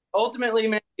 ultimately,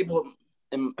 man, people,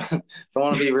 if I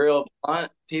want to be real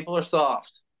blunt, people are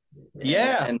soft.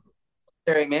 Yeah. And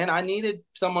man, I needed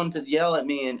someone to yell at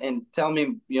me and tell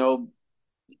me, you know,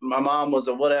 my mom was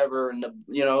a whatever, and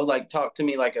you know, like talk to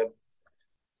me like a.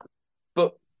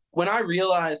 But when I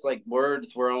realized like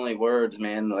words were only words,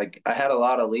 man, like I had a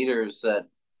lot of leaders that,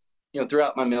 you know,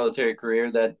 throughout my military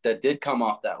career that did come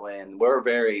off that way and were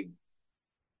very,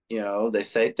 you know, they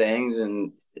say things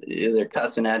and they're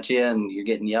cussing at you and you're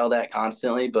getting yelled at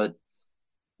constantly. But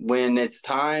when it's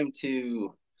time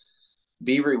to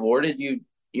be rewarded, you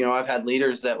know, I've had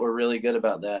leaders that were really good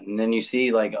about that. And then you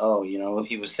see like, oh, you know,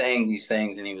 he was saying these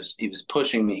things and he was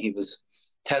pushing me, he was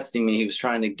testing me, he was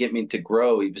trying to get me to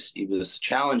grow, he was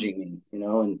challenging me, you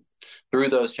know, and through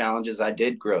those challenges I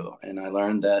did grow and I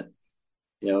learned that,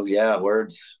 you know, yeah,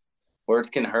 words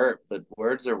can hurt, but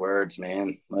words are words,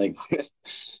 man. Like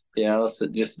you know, so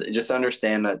just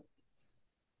understand that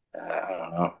I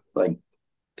don't know, like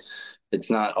it's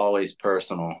not always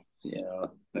personal, you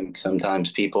know. Like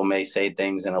sometimes people may say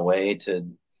things in a way to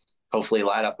hopefully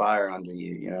light a fire under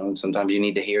you, you know. And sometimes you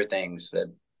need to hear things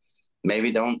that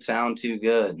maybe don't sound too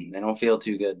good. They don't feel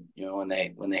too good, you know, when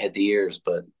they hit the ears.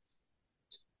 But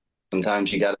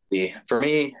sometimes you got to be. For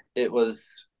me, it was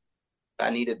I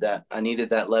needed that. I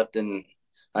needed that left and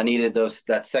I needed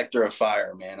that sector of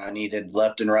fire, man. I needed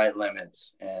left and right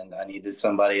limits, and I needed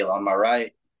somebody on my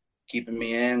right keeping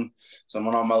me in,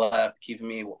 someone on my left keeping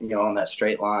me, you know, on that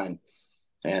straight line.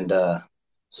 And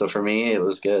so for me, it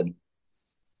was good,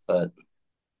 but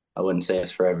I wouldn't say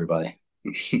it's for everybody.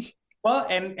 Well,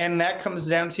 and that comes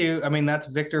down to, I mean, that's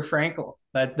Viktor Frankl.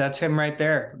 That's him right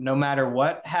there. No matter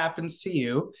what happens to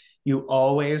you, you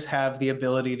always have the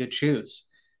ability to choose.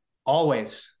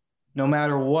 Always. No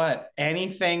matter what.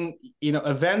 Anything, you know,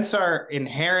 events are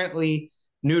inherently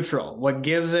neutral. What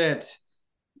gives it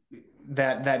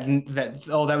that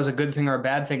oh, that was a good thing or a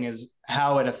bad thing is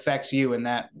how it affects you and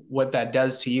that what that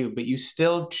does to you. But you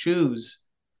still choose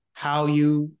how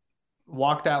you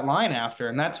walk that line after.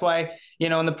 And that's why, you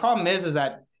know, and the problem is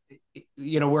that,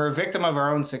 you know, we're a victim of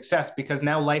our own success because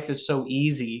now life is so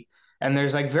easy and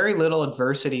there's like very little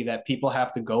adversity that people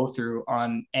have to go through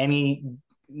on any,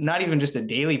 not even just a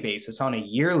daily basis, on a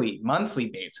yearly, monthly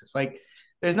basis. Like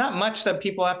there's not much that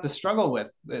people have to struggle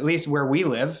with, at least where we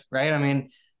live, right? I mean,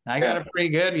 I got Yeah. it pretty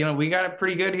good. You know, we got it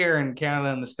pretty good here in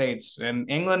Canada and the States. And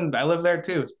England, I live there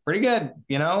too. It's pretty good.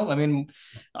 You know, I mean,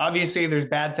 obviously there's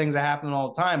bad things that happen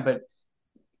all the time, but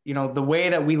you know, the way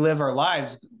that we live our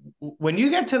lives, when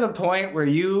you get to the point where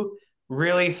you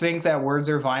really think that words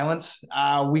are violence,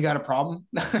 we got a problem.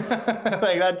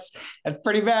 Like that's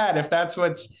pretty bad. If that's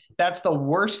the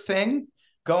worst thing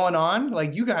going on,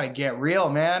 like you got to get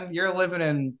real, man. You're living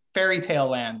in fairy tale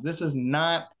land. This is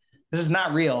not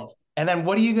real. And then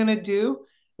what are you gonna do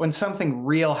when something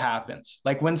real happens?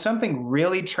 Like when something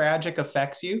really tragic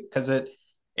affects you, because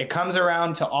it comes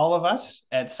around to all of us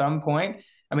at some point.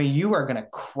 I mean, you are going to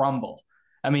crumble.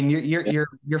 I mean,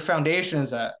 your foundation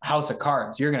is a house of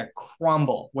cards. You're going to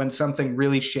crumble when something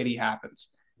really shitty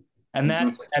happens, and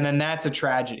Mm-hmm. that's a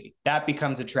tragedy. That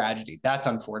becomes a tragedy. That's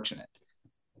unfortunate.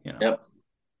 You know. Yep.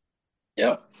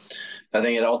 Yep. I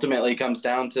think it ultimately comes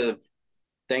down to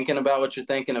thinking about what you're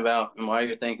thinking about and why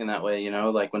you're thinking that way. You know,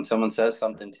 like when someone says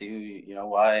something to you, you know,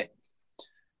 why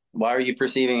are you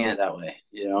perceiving it that way?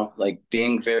 You know, like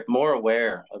being more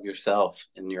aware of yourself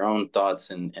and your own thoughts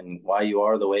and why you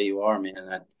are the way you are,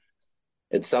 man.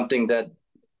 It's something that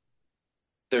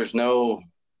there's no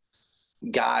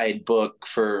guidebook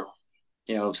for,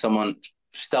 you know, someone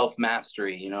self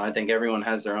mastery. You know, I think everyone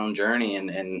has their own journey,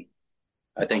 and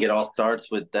I think it all starts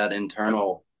with that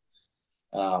internal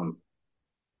um,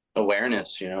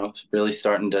 awareness. You know, really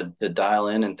starting to dial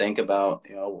in and think about,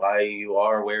 you know, why you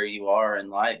are where you are in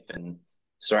life, and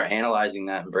start analyzing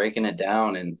that and breaking it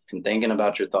down and thinking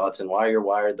about your thoughts and why you're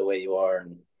wired the way you are.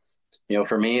 And you know,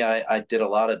 for me, I did a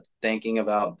lot of thinking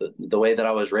about the way that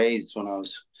I was raised when I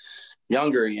was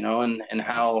younger, you know, and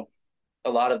how a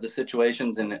lot of the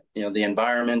situations and, you know, the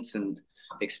environments and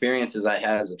experiences I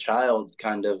had as a child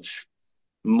kind of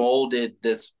molded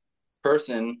this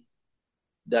person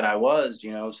that I was,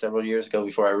 you know, several years ago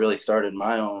before I really started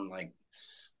my own like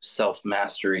self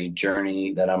mastery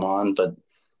journey that I'm on. But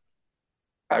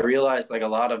I realized like a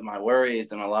lot of my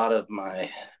worries and a lot of my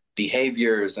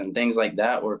behaviors and things like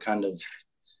that were kind of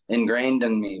ingrained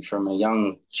in me from a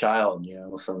young child, you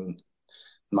know, from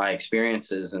my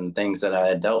experiences and things that I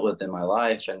had dealt with in my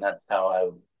life. And that's how I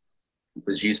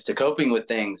was used to coping with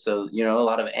things. So, you know, a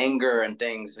lot of anger and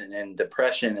things and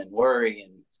depression and worry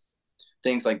and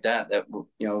things like that, that,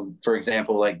 you know, for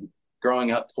example, like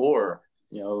growing up poor,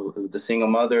 you know, the single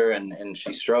mother and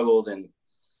she struggled and,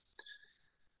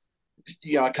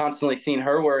 you know, I constantly seen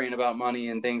her worrying about money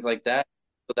and things like that.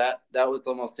 But that was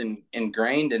almost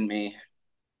ingrained in me.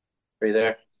 Are you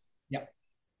there? Yeah.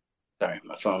 Sorry,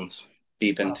 my phone's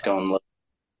beeping. It's going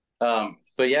low.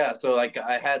 But yeah, so like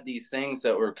I had these things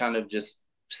that were kind of just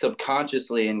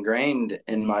subconsciously ingrained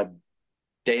in my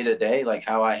day to day, like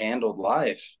how I handled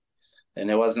life. And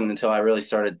it wasn't until I really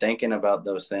started thinking about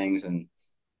those things and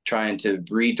trying to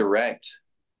redirect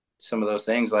some of those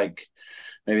things. Like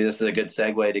maybe this is a good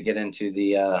segue to get into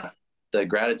the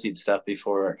gratitude stuff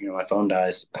before, you know, my phone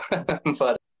dies.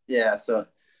 But yeah, so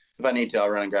if I need to, I'll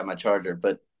run and grab my charger.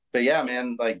 But yeah,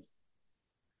 man, like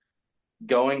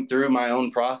going through my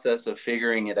own process of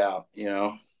figuring it out, you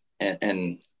know,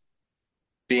 and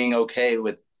being okay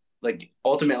with, like,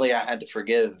 ultimately I had to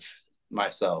forgive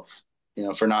myself, you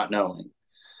know, for not knowing.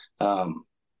 Um,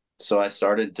 so I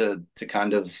started to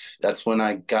kind of, that's when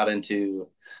I got into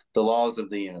the laws of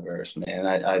the universe, man.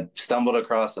 I stumbled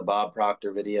across a Bob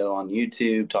Proctor video on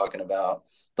YouTube talking about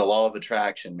the law of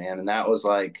attraction, man. And that was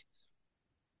like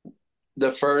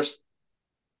the first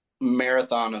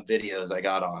marathon of videos I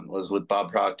got on was with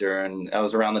Bob Proctor, and that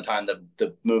was around the time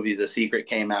the movie The Secret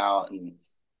came out, and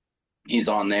he's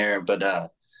on there. But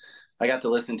I got to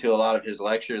listen to a lot of his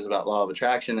lectures about law of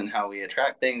attraction and how we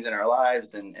attract things in our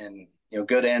lives, and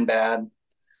good and bad.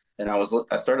 And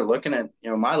I started looking at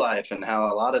my life and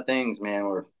how a lot of things, man,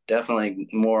 were definitely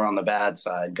more on the bad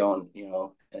side going,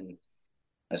 and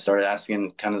I started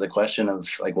asking kind of the question of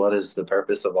like, what is the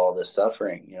purpose of all this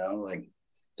suffering? Like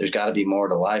there's got to be more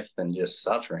to life than just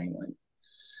suffering.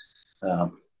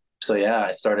 So yeah,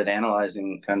 I started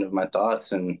analyzing kind of my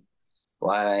thoughts and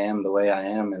why I am the way I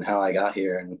am and how I got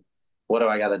here and what do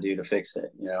I got to do to fix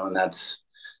it, and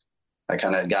I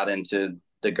kind of got into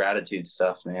the gratitude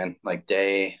stuff, man. Like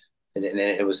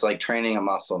it was like training a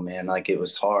muscle, man. Like it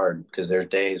was hard because there's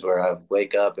days where I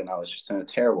wake up and I was just in a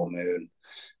terrible mood,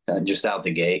 just out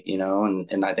the gate,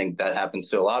 and I think that happens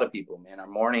to a lot of people, man. Our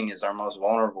morning is our most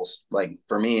vulnerable, like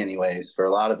for me anyways, for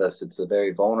a lot of us, it's a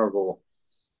very vulnerable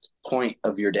point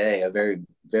of your day, a very,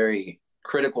 very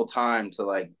critical time to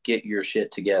like get your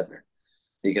shit together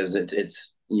because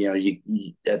it's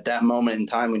you at that moment in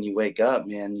time when you wake up,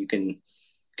 man, you can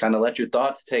kind of let your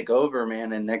thoughts take over,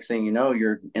 man, and next thing you know,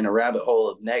 you're in a rabbit hole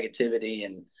of negativity,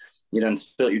 and you done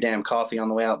spilt your damn coffee on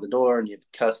the way out the door, and you've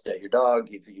cussed at your dog,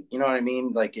 you know what I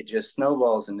mean, like it just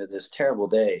snowballs into this terrible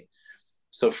day.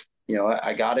 So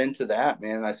I got into that,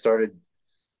 man. I started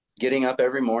getting up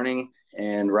every morning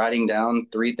and writing down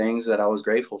 3 things that I was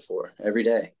grateful for every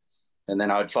day, and then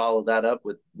I would follow that up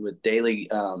with daily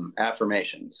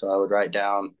affirmations. So I would write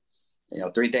down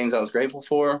 3 things I was grateful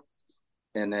for,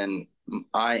 and then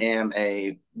I am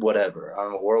a whatever.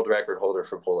 I'm a world record holder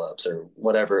for pull-ups or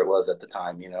whatever it was at the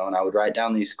time, and I would write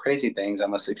down these crazy things.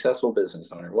 I'm a successful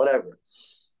business owner, whatever.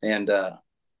 And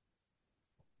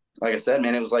like I said,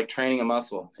 man, it was like training a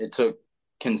muscle. It took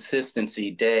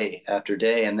consistency day after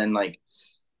day. And then like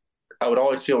I would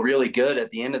always feel really good at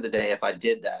the end of the day if I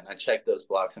did that. And I checked those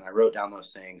blocks and I wrote down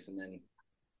those things. And then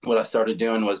what I started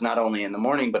doing was not only in the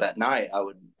morning, but at night, I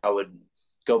would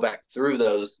go back through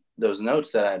those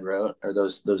notes that I had wrote, or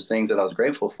those things that I was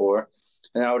grateful for,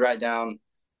 and I would write down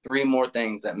 3 more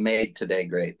things that made today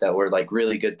great, that were like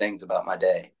really good things about my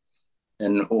day.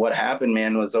 And what happened,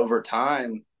 man, was over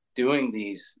time doing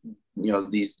these,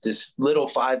 this little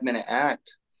 5-minute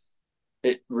act,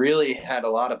 it really had a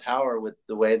lot of power with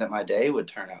the way that my day would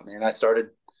turn out, man. I started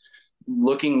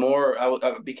looking more,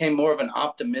 I became more of an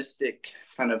optimistic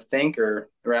kind of thinker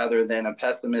rather than a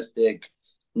pessimistic,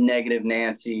 negative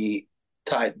Nancy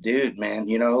type dude, man.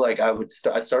 Like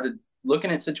I started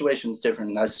looking at situations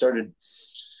different. And I started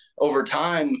over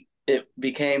time, it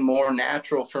became more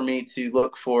natural for me to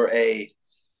look for a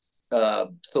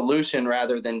solution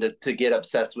rather than to get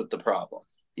obsessed with the problem.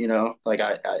 Like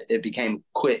it became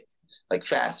quick, like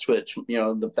fast twitch,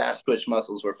 the fast twitch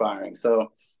muscles were firing.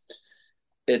 So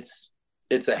it's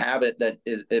a habit that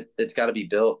it's got to be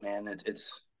built, man.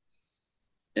 It's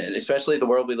especially the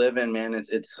world we live in, man.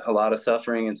 It's a lot of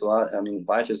suffering. It's a lot. I mean,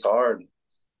 life is hard,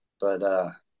 but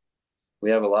we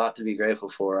have a lot to be grateful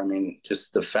for. I mean,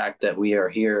 just the fact that we are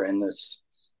here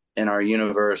in our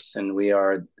universe, and we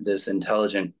are this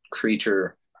intelligent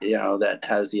creature, that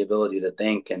has the ability to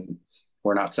think, and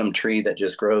we're not some tree that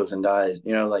just grows and dies.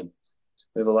 Like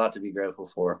we have a lot to be grateful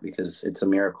for, because it's a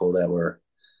miracle that we're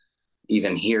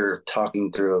even here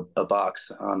talking through a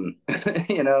box on,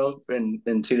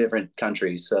 in 2 different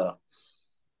countries. So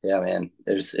yeah, man,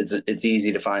 it's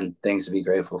easy to find things to be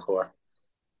grateful for.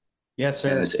 Yes,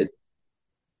 sir.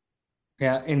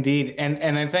 Yeah, indeed.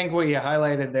 And I think what you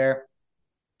highlighted there,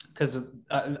 because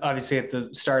obviously at the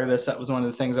start of this, that was one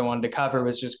of the things I wanted to cover,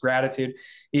 was just gratitude.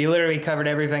 You literally covered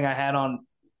everything I had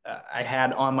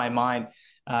on my mind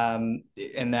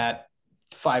in that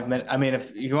 5 minutes. I mean,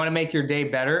 if you want to make your day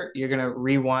better, you're going to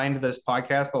rewind this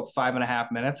podcast about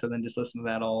 5.5 minutes and then just listen to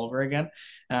that all over again.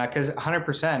 Because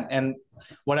 100%. And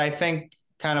what I think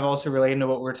kind of also relating to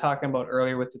what we were talking about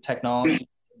earlier with the technology,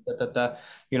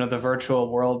 the virtual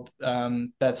world,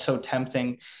 that's so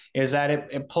tempting, is that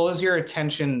it pulls your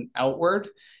attention outward.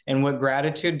 And what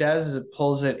gratitude does is it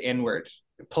pulls it inward.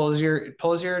 It pulls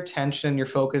your attention, your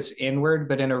focus inward,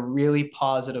 but in a really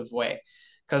positive way.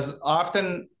 Because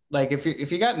often, like if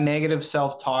you got negative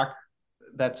self-talk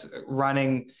that's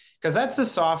running, because that's the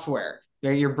software.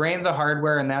 Your brain's a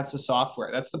hardware, and that's the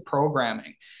software. That's the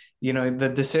programming.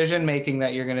 The decision making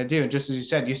that you're going to do. Just as you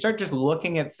said, you start just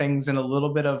looking at things in a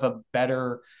little bit of a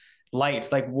better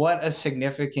light. Like what a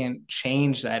significant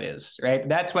change that is, right?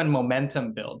 That's when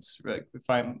momentum builds, right? If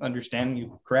I'm understanding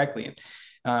you correctly.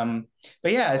 But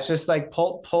yeah, it's just like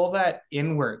pull that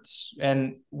inwards,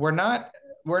 and we're not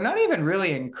even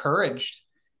really encouraged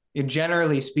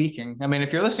generally speaking. I mean,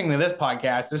 if you're listening to this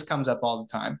podcast, this comes up all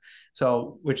the time.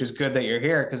 So, which is good that you're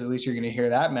here because at least you're going to hear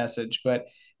that message. But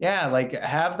yeah, like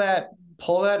have that,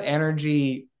 pull that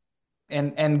energy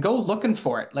and go looking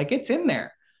for it. Like it's in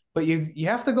there, but you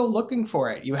have to go looking for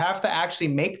it. You have to actually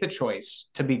make the choice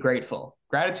to be grateful.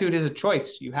 Gratitude is a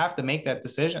choice. You have to make that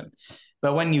decision.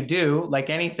 But when you do, like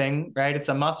anything, right? It's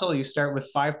a muscle. You start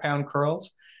with 5 pound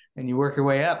curls and you work your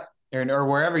way up, or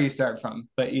wherever you start from.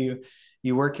 But you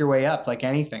work your way up like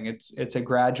anything. It's a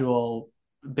gradual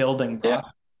building Yeah.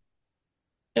 process.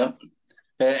 Yep.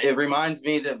 It reminds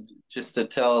me to just to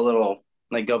tell a little,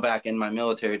 like go back in my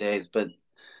military days, but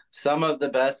some of the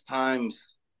best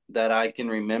times that I can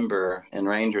remember in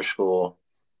Ranger School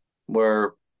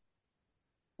were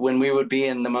when we would be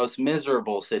in the most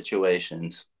miserable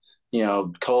situations, you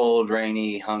know, cold,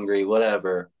 rainy, hungry,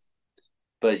 whatever.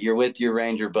 But you're with your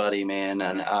Ranger buddy, man.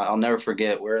 And I'll never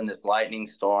forget, we're in this lightning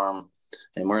storm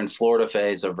and we're in Florida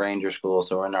phase of Ranger School.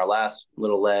 So we're in our last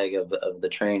little leg of the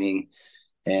training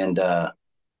and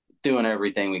doing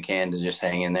everything we can to just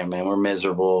hang in there, man. We're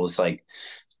miserable. It's like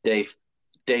day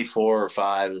 4 or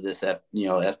 5 of this,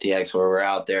 FTX where we're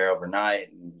out there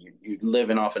overnight and you're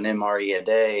living off an MRE a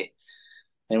day.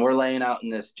 And we're laying out in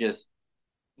this just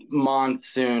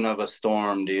monsoon of a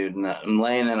storm, dude. And I'm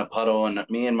laying in a puddle, and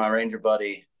me and my Ranger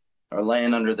buddy are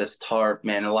laying under this tarp,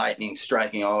 man. And lightning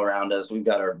striking all around us. We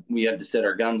had to set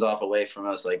our guns off away from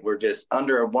us. Like we're just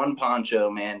under a one poncho,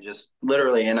 man, just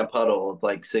literally in a puddle of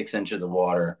like 6 inches of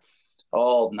water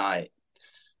all night.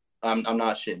 I'm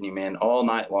not shitting you, man. All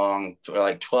night long for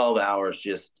like 12 hours,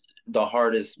 just the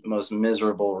hardest, most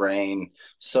miserable rain,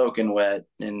 soaking wet.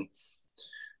 And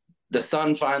the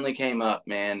sun finally came up,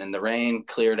 man, and the rain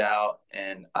cleared out.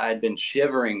 And I had been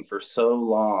shivering for so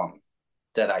long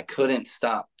that I couldn't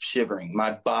stop shivering.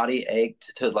 My body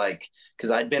ached to like,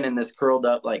 because I'd been in this curled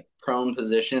up, like prone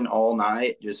position all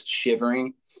night, just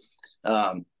shivering.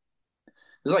 It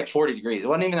was like 40 degrees. It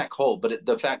wasn't even that cold, but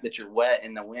the fact that you're wet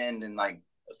in the wind and like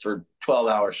for 12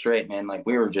 hours straight, man, like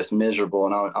we were just miserable.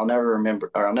 And I'll never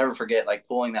remember, or I'll never forget, like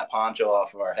pulling that poncho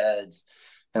off of our heads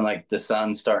and like the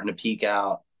sun starting to peek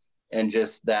out and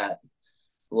just that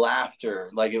laughter.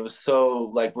 Like it was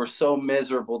so, like, we're so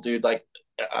miserable, dude. Like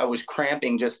I was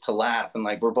cramping just to laugh. And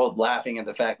like we're both laughing at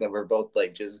the fact that we're both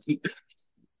like just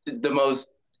the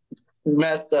most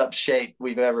messed up shape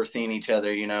we've ever seen each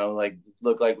other, like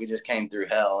look like we just came through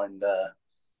hell. And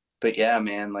but yeah,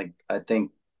 man, like I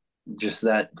think just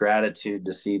that gratitude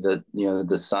to see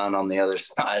the sun on the other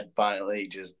side finally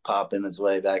just popping its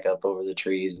way back up over the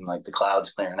trees and like the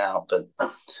clouds clearing out.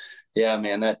 But yeah,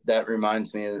 man, that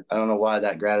reminds me, I don't know why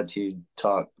that gratitude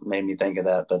talk made me think of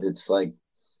that, but it's like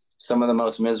some of the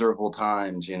most miserable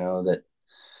times, that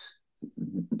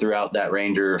throughout that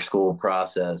Ranger school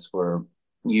process were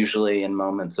usually in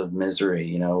moments of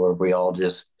misery, where we all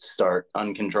just start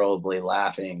uncontrollably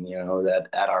laughing,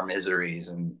 at our miseries.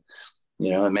 And,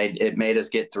 it made us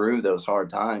get through those hard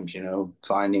times,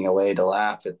 finding a way to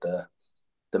laugh at the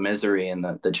misery and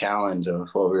the challenge of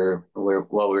what we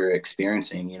were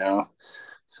experiencing,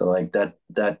 So like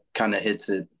that kind of hits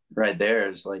it right there.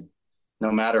 It's like,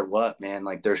 no matter what, man,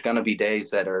 like there's going to be days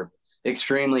that are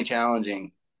extremely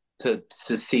challenging to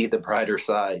see the brighter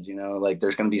side, like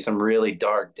there's going to be some really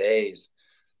dark days,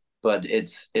 but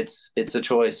it's a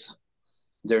choice.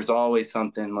 There's always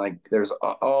something, like there's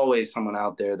always someone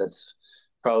out there that's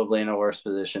probably in a worse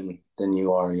position than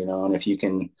you are, and if you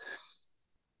can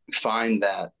find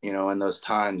that, in those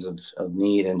times of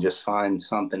need and just find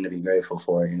something to be grateful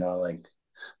for, like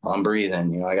I'm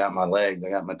breathing, I got my legs, I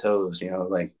got my toes,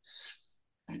 like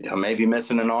I may be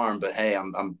missing an arm, but hey,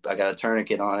 I got a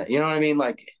tourniquet on it. You know what I mean?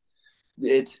 Like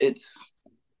it's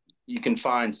you can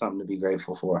find something to be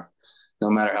grateful for, no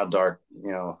matter how dark,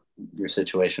 your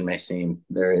situation may seem.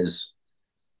 There's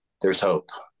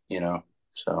hope,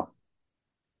 So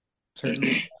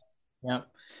Certainly. Yeah.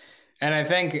 And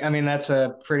I mean, that's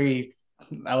I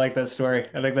like that story.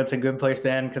 I think that's a good place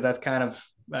to end because that's kind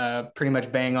of pretty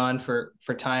much bang on for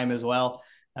time as well,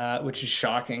 which is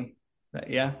shocking. But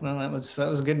yeah, well, that was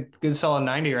a good solid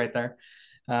 90 right there.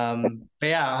 But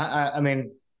yeah, I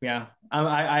mean, yeah,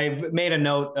 I made a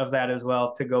note of that as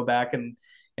well to go back and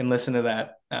listen to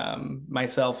that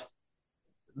myself.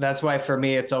 That's why for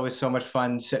me it's always so much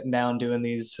fun sitting down doing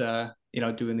these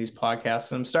doing these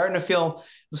podcasts. And I'm starting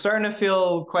to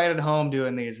feel quite at home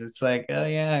doing these. It's like, oh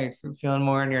yeah, you're feeling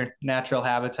more in your natural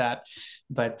habitat.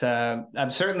 But I'm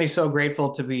certainly so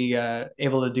grateful to be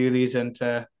able to do these and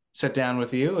to sit down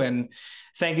with you. And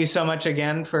thank you so much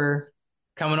again for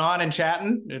coming on and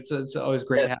chatting. It's always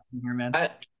great yeah, having you here, man.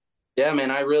 yeah,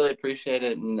 man, I really appreciate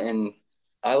it, and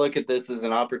I look at this as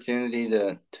an opportunity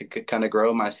to kind of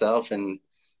grow myself and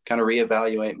kind of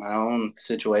reevaluate my own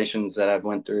situations that I've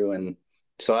went through. And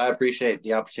so I appreciate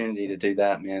the opportunity to do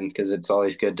that, man, because it's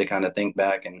always good to kind of think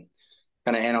back and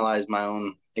kind of analyze my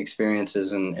own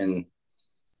experiences and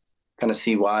kind of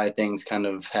see why things kind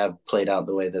of have played out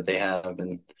the way that they have.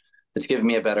 And it's given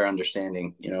me a better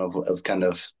understanding, of kind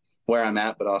of where I'm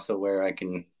at, but also where I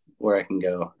can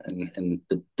go and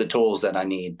the tools that I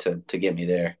need to get me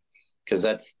there. Cause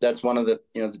that's one of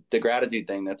the gratitude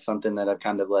thing. That's something that I've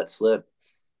kind of let slip.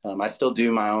 I still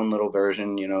do my own little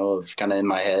version, of kind of in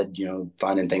my head,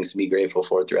 finding things to be grateful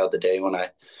for throughout the day when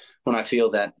I feel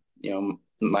that,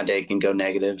 my day can go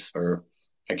negative, or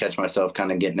I catch myself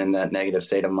kind of getting in that negative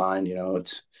state of mind.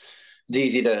 It's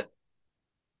easy to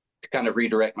kind of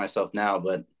redirect myself now,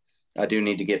 but I do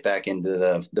need to get back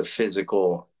into the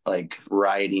physical, like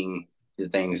writing the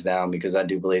things down, because I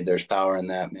do believe there's power in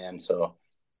that, man. So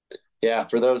yeah,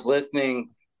 for those listening,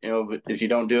 if you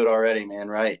don't do it already, man,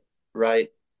 write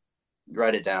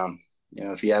write it down.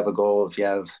 If you have a goal, if you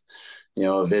have,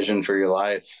 a vision for your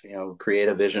life, create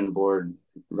a vision board,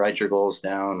 write your goals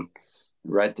down,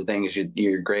 write the things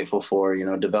you're grateful for,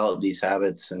 develop these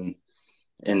habits, and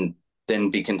then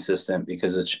be consistent,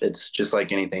 because it's just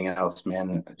like anything else,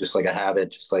 man. Just like a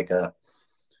habit, just like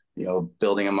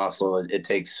building a muscle. It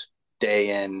takes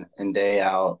day in and day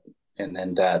out, and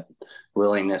then that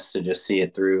willingness to just see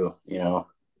it through,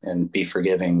 and be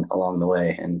forgiving along the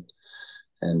way, and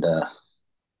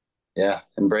yeah,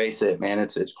 embrace it, man.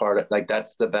 It's part of, like,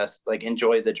 that's the best. Like,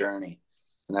 enjoy the journey,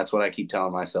 and that's what I keep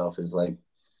telling myself is like,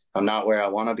 I'm not where I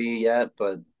want to be yet,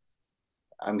 but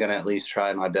I'm gonna at least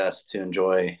try my best to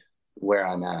enjoy where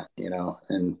I'm at,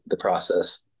 in the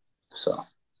process. So,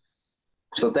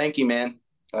 so thank you, man.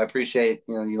 I appreciate,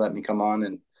 you let me come on,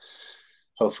 and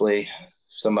hopefully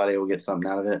somebody will get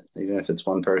something out of it, even if it's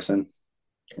one person.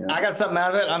 I got something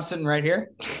out of it. I'm sitting right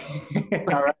here.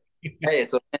 All right. Hey,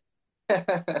 it's okay.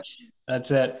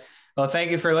 That's it. Well,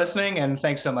 thank you for listening, and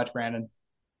thanks so much, Brandon. All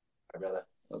right, brother.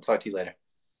 I'll talk to you later.